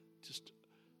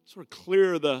sort of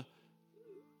clear the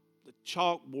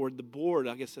chalkboard, the board.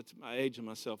 I guess that's my age of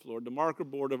myself, Lord, the marker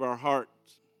board of our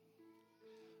hearts.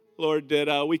 Lord,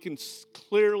 that we can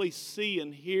clearly see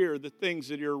and hear the things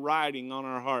that you're writing on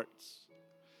our hearts.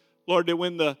 Lord, that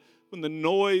when the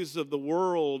noise of the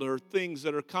world or things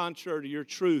that are contrary to your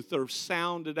truth are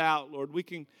sounded out, Lord,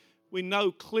 we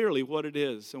know clearly what it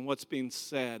is and what's being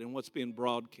said and what's being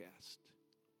broadcast.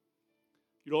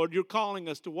 Lord, you're calling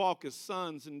us to walk as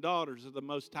sons and daughters of the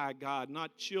Most High God,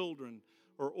 not children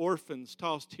or orphans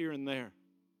tossed here and there.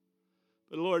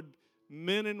 But Lord,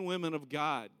 men and women of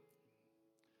God,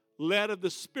 led of the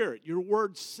Spirit. Your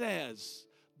word says,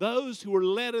 those who are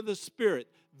led of the Spirit,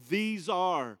 these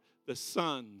are the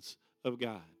sons of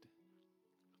God.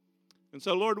 And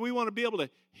so, Lord, we want to be able to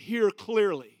hear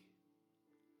clearly,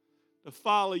 to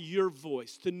follow your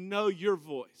voice, to know your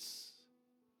voice.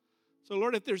 So,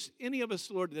 Lord, if there's any of us,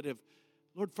 Lord, that have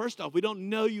Lord, first off, we don't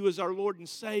know you as our Lord and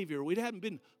Savior. We haven't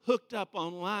been hooked up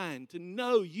online to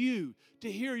know you,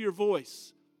 to hear your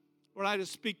voice. Lord, I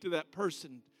just speak to that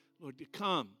person, Lord, to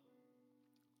come.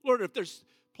 Lord, if there's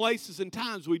places and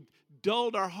times we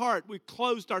dulled our heart, we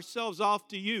closed ourselves off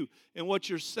to you and what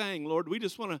you're saying, Lord, we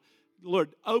just want to,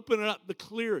 Lord, open it up,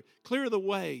 clear the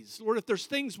ways. Lord, if there's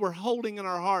things we're holding in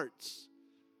our hearts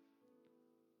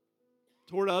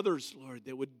toward others, Lord,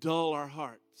 that would dull our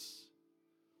hearts,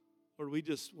 Lord, we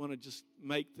just want to just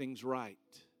make things right.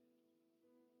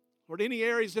 Lord, any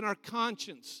areas in our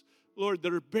conscience, Lord,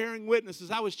 that are bearing witness, as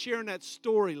I was sharing that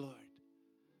story, Lord,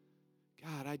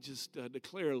 God, I just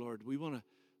declare, Lord, we want to,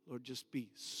 Lord, just be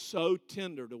so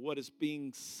tender to what is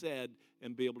being said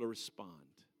and be able to respond.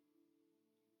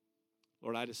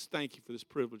 Lord, I just thank you for this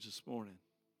privilege this morning.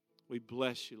 We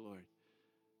bless you, Lord.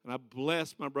 And I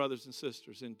bless my brothers and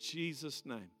sisters in Jesus'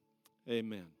 name.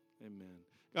 Amen. Amen.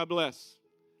 God bless.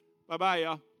 Bye-bye,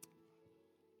 y'all.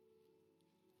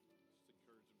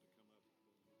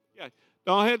 Yeah,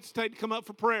 don't hesitate to come up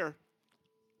for prayer.